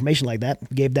civilians to get information like that.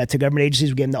 We gave that to government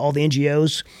agencies. We gave them to all the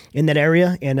NGOs in that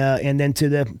area, and then to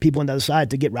the people on the other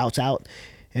side to get routes out.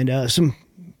 And some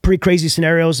pretty crazy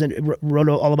scenarios, and wrote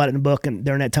all about it in the book and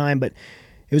during that time. But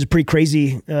it was a pretty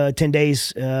crazy 10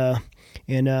 days. We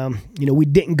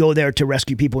didn't go there to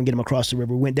rescue people and get them across the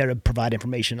river. We went there to provide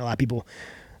information. A lot of people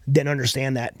didn't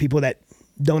understand that. People that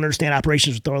don't understand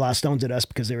operations would throw a lot of stones at us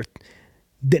because they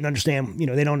didn't understand, they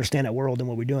don't understand that world and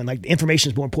what we're doing. Like, the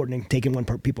information is more important than taking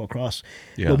people across.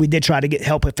 Yeah. But we did try to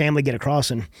help a family get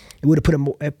across, and it would have put them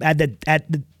at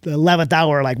the 11th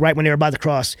hour, like right when they were about to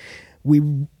cross.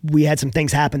 We had some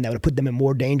things happen that would have put them in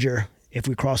more danger if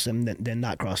we crossed them than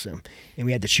not cross them, and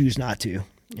we had to choose not to.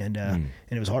 And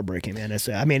it was heartbreaking, man. It's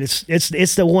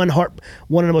the one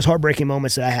of the most heartbreaking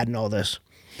moments that I had in all this.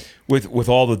 With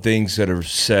all the things that are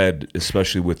said,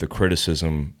 especially with the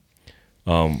criticism,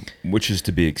 which is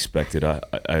to be expected,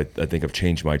 I think I've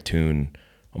changed my tune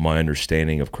on my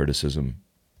understanding of criticism.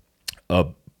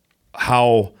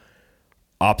 How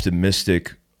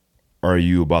optimistic are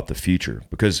you about the future?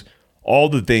 Because all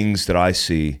the things that I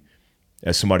see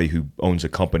as somebody who owns a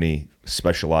company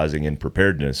specializing in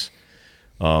preparedness,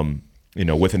 with an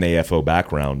AFO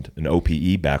background, an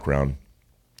OPE background,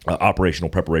 operational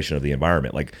preparation of the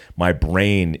environment, like my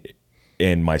brain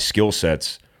and my skill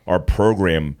sets are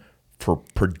programmed for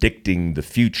predicting the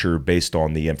future based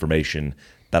on the information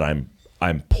that I'm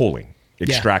pulling,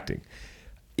 extracting.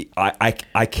 Yeah.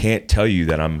 I can't tell you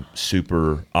that I'm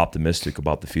super optimistic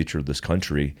about the future of this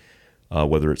country,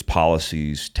 whether it's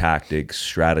policies, tactics,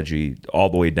 strategy, all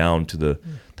the way down to the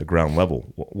ground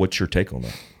level. What's your take on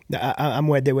that? I'm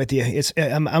right there with you.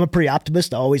 I'm a pretty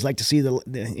optimist. I always like to see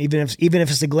even if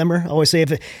it's a glimmer. I always say,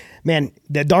 the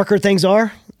darker things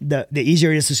are, the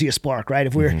easier it is to see a spark, right?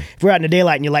 If we're out in the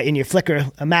daylight and you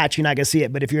flicker a match, you're not gonna see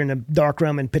it. But if you're in a dark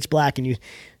room and pitch black and you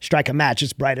strike a match,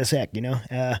 it's bright as heck,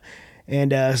 And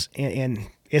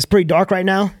it's pretty dark right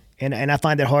now, and I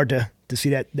find it hard to see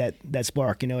that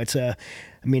spark. It's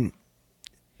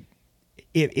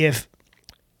if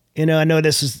I know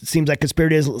seems like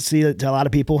conspiracy to a lot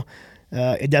of people.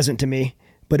 It doesn't to me.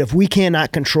 But if we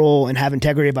cannot control and have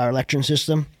integrity of our election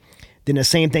system, then the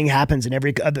same thing happens in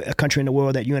every other country in the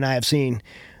world that you and I have seen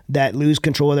that lose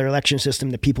control of their election system.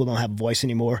 The people don't have a voice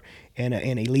anymore, and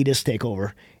elitists take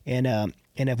over. And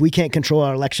if we can't control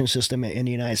our election system in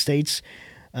the United States,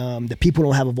 the people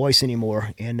don't have a voice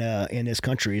anymore in this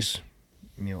country's,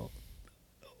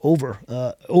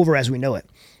 over as we know it.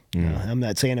 I'm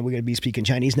not saying that we're going to be speaking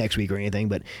Chinese next week or anything,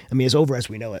 but I mean, it's over as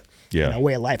we know it. Yeah. And our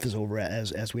way of life is over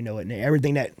as we know it. And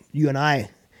everything that you and I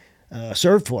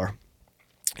served for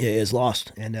is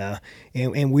lost.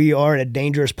 And we are at a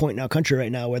dangerous point in our country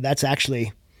right now where that's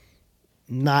actually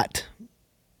not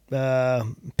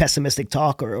pessimistic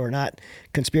talk or not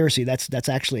conspiracy. That's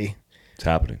actually It's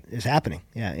happening. It's happening.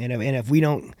 Yeah. And if we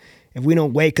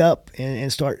don't wake up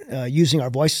and start using our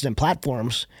voices and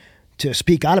platforms to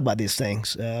speak out about these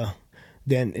things,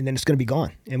 then it's going to be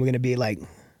gone, and we're going to be like,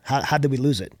 how did we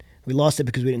lose it? We lost it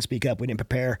because we didn't speak up, we didn't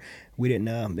prepare, we didn't,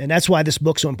 and that's why this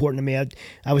book's so important to me.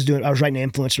 I was writing an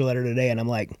influencer letter today, and I'm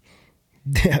like,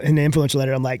 in the influencer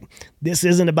letter, I'm like, this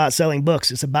isn't about selling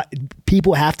books. It's about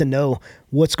people have to know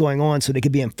what's going on so they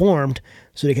can be informed,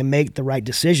 so they can make the right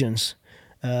decisions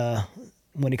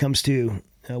when it comes to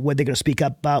what they're going to speak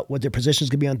up about, what their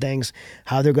positions could be on things,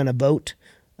 how they're going to vote.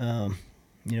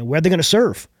 Where they're going to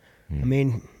serve. I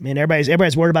mean,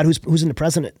 everybody's worried about who's in the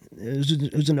president,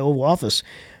 who's in the Oval Office.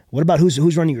 What about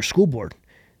who's running your school board?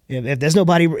 If there's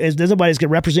nobody's going to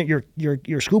represent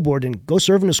your school board, then go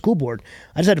serve in the school board.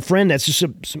 I just had a friend that's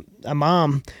just a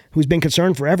mom who's been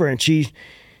concerned forever, and she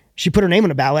put her name on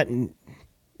the ballot and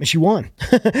she won.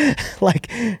 Like,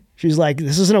 she's like,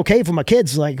 this isn't okay for my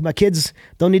kids. Like, my kids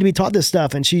don't need to be taught this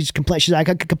stuff. And she's like,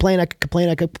 I could complain. I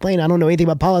don't know anything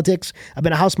about politics. I've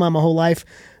been a house mom my whole life,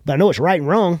 but I know it's right and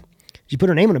wrong. She put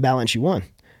her name on the ballot and she won.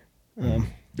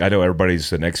 I know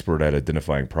everybody's an expert at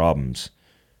identifying problems,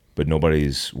 but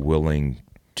nobody's willing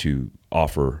to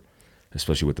offer,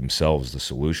 especially with themselves, the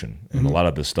solution. And a lot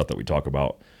of the stuff that we talk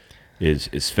about is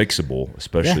fixable,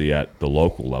 especially at the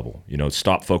local level.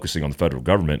 Stop focusing on the federal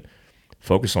government,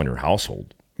 focus on your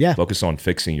household. Yeah. Focus on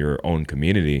fixing your own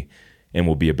community, and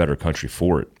we'll be a better country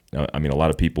for it. I mean, a lot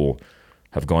of people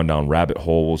have gone down rabbit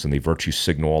holes and they virtue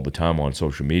signal all the time on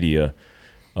social media,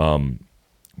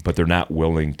 but they're not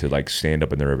willing to stand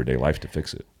up in their everyday life to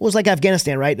fix it. Well, it's like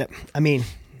Afghanistan, right? I mean,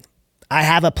 I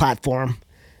have a platform,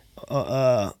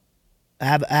 I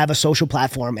have a social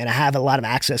platform, and I have a lot of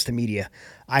access to media.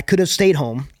 I could have stayed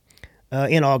home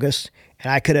in August,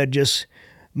 and I could have just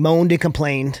moaned and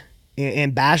complained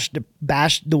and bashed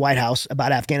the White House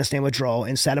about Afghanistan withdrawal,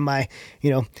 and sat in my,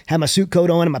 had my suit coat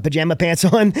on and my pajama pants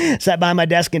on, sat behind my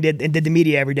desk and did the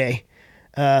media every day.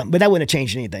 But that wouldn't have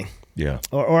changed anything. Yeah.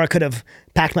 Or I could have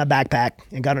packed my backpack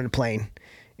and got on a plane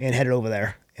and headed over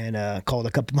there and called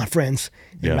a couple of my friends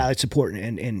and rallied support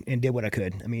and did what I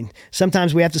could. I mean,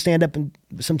 sometimes we have to stand up, and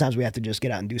sometimes we have to just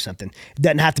get out and do something. It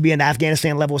doesn't have to be an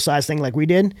Afghanistan level size thing like we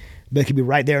did, but it could be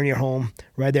right there in your home,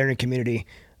 right there in your community.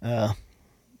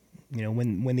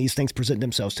 When these things present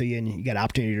themselves to you, and you got an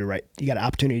opportunity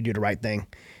to do the right thing,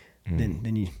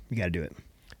 then you got to do it.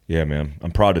 Yeah, man.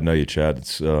 I'm proud to know you, Chad.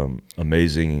 It's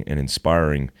amazing and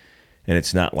inspiring, and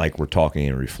it's not like we're talking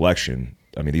in reflection.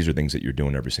 I mean, these are things that you're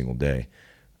doing every single day.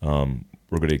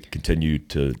 We're going to continue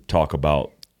to talk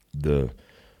about the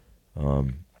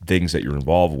things that you're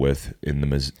involved with in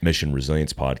the Mission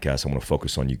Resilience podcast. I want to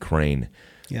focus on Ukraine.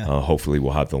 Yeah. Hopefully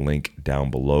we'll have the link down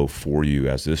below for you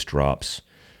as this drops,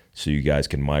 so you guys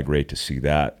can migrate to see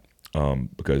that,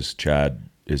 because Chad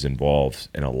is involved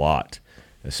in a lot,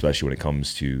 especially when it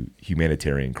comes to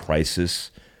humanitarian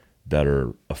crisis that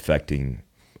are affecting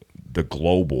the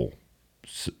global,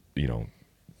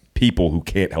 people who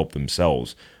can't help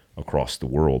themselves across the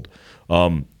world.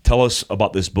 Tell us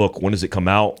about this book. When does it come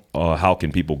out? How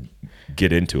can people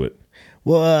get into it?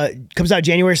 Well, it comes out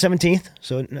January 17th,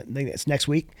 so I think it's next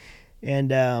week.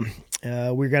 And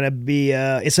we're going to be,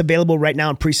 it's available right now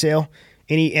in pre-sale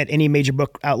at any major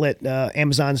book outlet.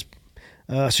 Amazon's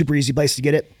super easy place to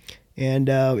get it. And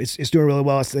it's doing really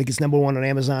well. I think it's number one on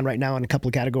Amazon right now in a couple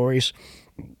of categories.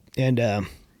 And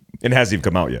it hasn't even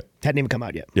come out yet. Hadn't even come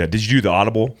out yet. Yeah. Did you do the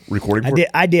Audible recording for it?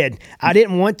 I did. I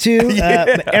didn't want to.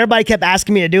 But everybody kept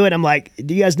asking me to do it. I'm like,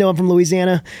 do you guys know I'm from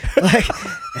Louisiana? Like,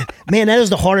 man, that is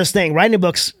the hardest thing. Writing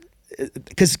books,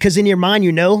 because in your mind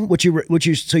what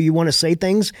you so you want to say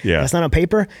things. Yeah. That's not on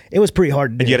paper. It was pretty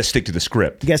hard to do. And you got to stick to the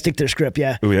script. You got to stick to the script.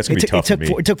 Yeah. Ooh, that's gonna be tough for me.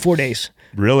 It took 4 days.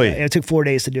 Really? It took 4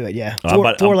 days to do it. Yeah.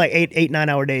 Four 9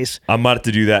 hour days. I'm about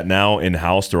to do that now in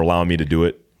house. They're allowing me to do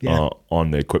it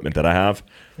on the equipment that I have,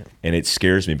 and it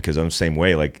scares me because I'm the same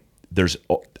way. Like,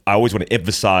 I always want to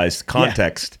emphasize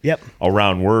context Yep.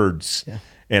 around words. Yeah.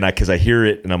 And because I hear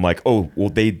it and I'm like, oh, well,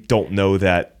 they don't know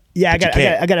that. Yeah, I but you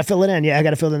can't. got to fill it in. Yeah, I got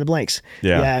to fill in the blanks.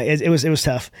 Yeah. It was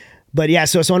tough. But yeah,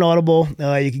 so it's on Audible.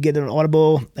 You can get it on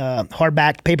Audible,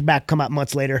 hardback, paperback, come out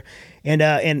months later. And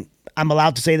I'm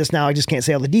allowed to say this now. I just can't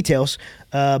say all the details.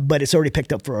 But it's already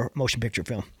picked up for a motion picture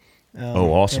film.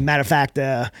 Oh, awesome. And matter of fact,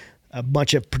 a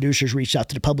bunch of producers reached out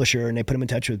to the publisher and they put them in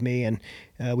touch with me. And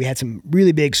we had some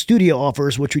really big studio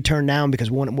offers, which we turned down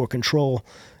because we wanted more control.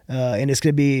 And it's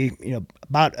going to be,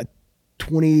 about a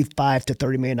 $25 to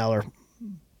 $30 million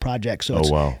project. So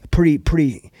it's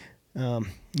pretty,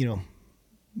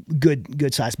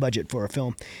 good size budget for a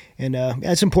film. And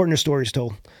it's important the story is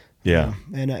told. Yeah.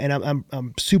 And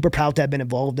I'm super proud to have been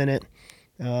involved in it.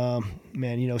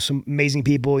 Man, some amazing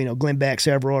people, Glenn Beck,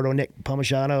 Sarah Verardo, Nick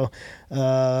Palmisano,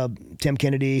 Tim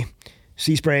Kennedy,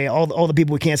 Seaspray, all the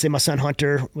people we can't say. My son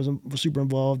Hunter was super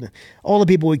involved. All the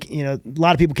people a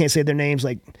lot of people can't say their names,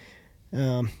 like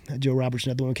Joe Roberts,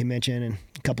 another one we can mention, and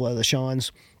a couple of the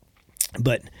Sean's.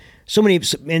 But so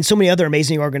many other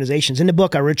amazing organizations. In the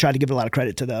book, I really tried to give a lot of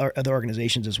credit to the other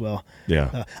organizations as well.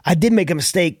 Yeah. I did make a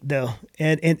mistake though,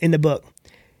 in the book,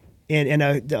 and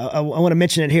I want to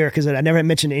mention it here because I never had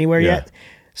mentioned it anywhere yet.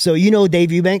 So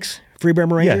Dave Eubanks, Free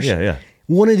Burma Rangers. Yeah.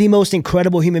 One of the most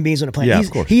incredible human beings on the planet. Yeah,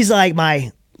 Of course. He's like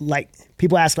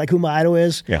people ask who my idol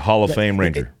is. Yeah, Hall of Fame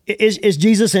Ranger. Is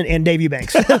Jesus and Dave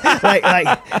Eubanks.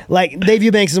 like Dave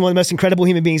Eubanks is one of the most incredible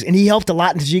human beings, and he helped a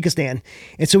lot in Tajikistan.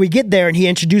 And so we get there, and he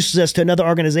introduces us to another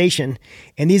organization.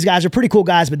 And these guys are pretty cool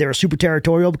guys, but they were super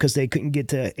territorial because they couldn't get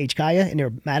to HKIA, and they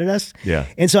were mad at us. Yeah.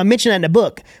 And so I mentioned that in the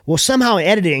book. Well, somehow in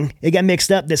editing, it got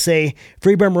mixed up to say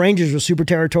Free Burma Rangers was super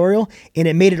territorial, and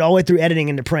it made it all the way through editing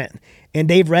into print. And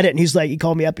Dave read it, and he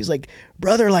called me up. He's like,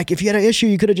 brother, if you had an issue,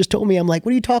 you could have just told me. I'm like,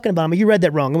 what are you talking about? I'm like, you read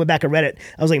that wrong. I went back and read it.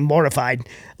 I was mortified,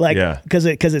 because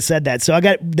it said that. So I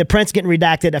got the print's getting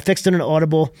redacted. I fixed it in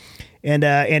Audible,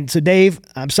 and so Dave,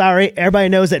 I'm sorry. Everybody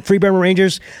knows that Free Burma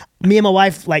Rangers. Me and my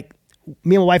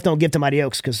wife don't give to Mighty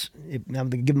Oaks because I'm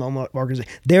going to give them my own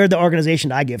organization. They're the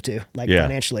organization I give to,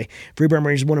 financially. Free Burma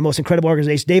Rangers is one of the most incredible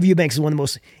organizations. Dave Eubanks is one of the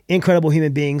most incredible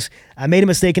human beings. I made a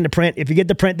mistake in the print. If you get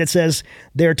the print that says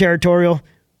they're territorial,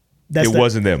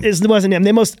 wasn't them. It wasn't them.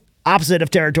 They're most opposite of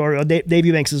territorial. Dave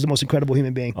Eubanks is the most incredible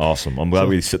human being. Awesome. I'm glad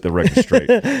we set the record straight.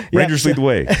 Rangers lead the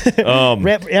way.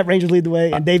 Rangers lead the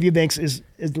way, and Dave Eubanks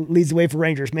leads the way for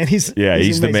Rangers. Man, he's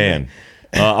the man.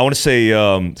 I want to say,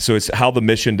 so it's How the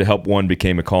Mission to Help One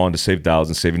Became a Calling to Save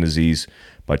Thousands, Saving Disease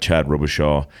by Chad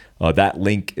Robichaud. That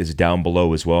link is down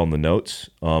below as well in the notes.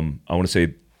 I want to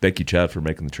say thank you, Chad, for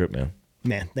making the trip, man.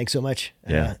 Man, thanks so much.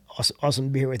 Yeah. Awesome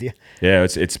to be here with you. Yeah,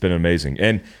 it's been amazing.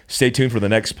 And stay tuned for the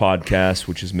next podcast,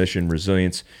 which is Mission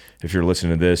Resilience, if you're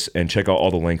listening to this. And check out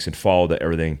all the links and follow that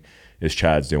everything is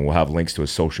Chad's doing. We'll have links to his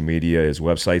social media, his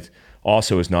website,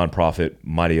 also his nonprofit,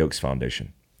 Mighty Oaks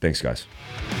Foundation. Thanks, guys.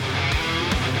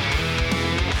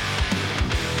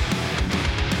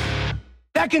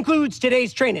 That concludes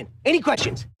today's training. Any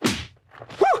questions?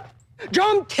 Whew!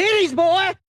 Drum titties, boy!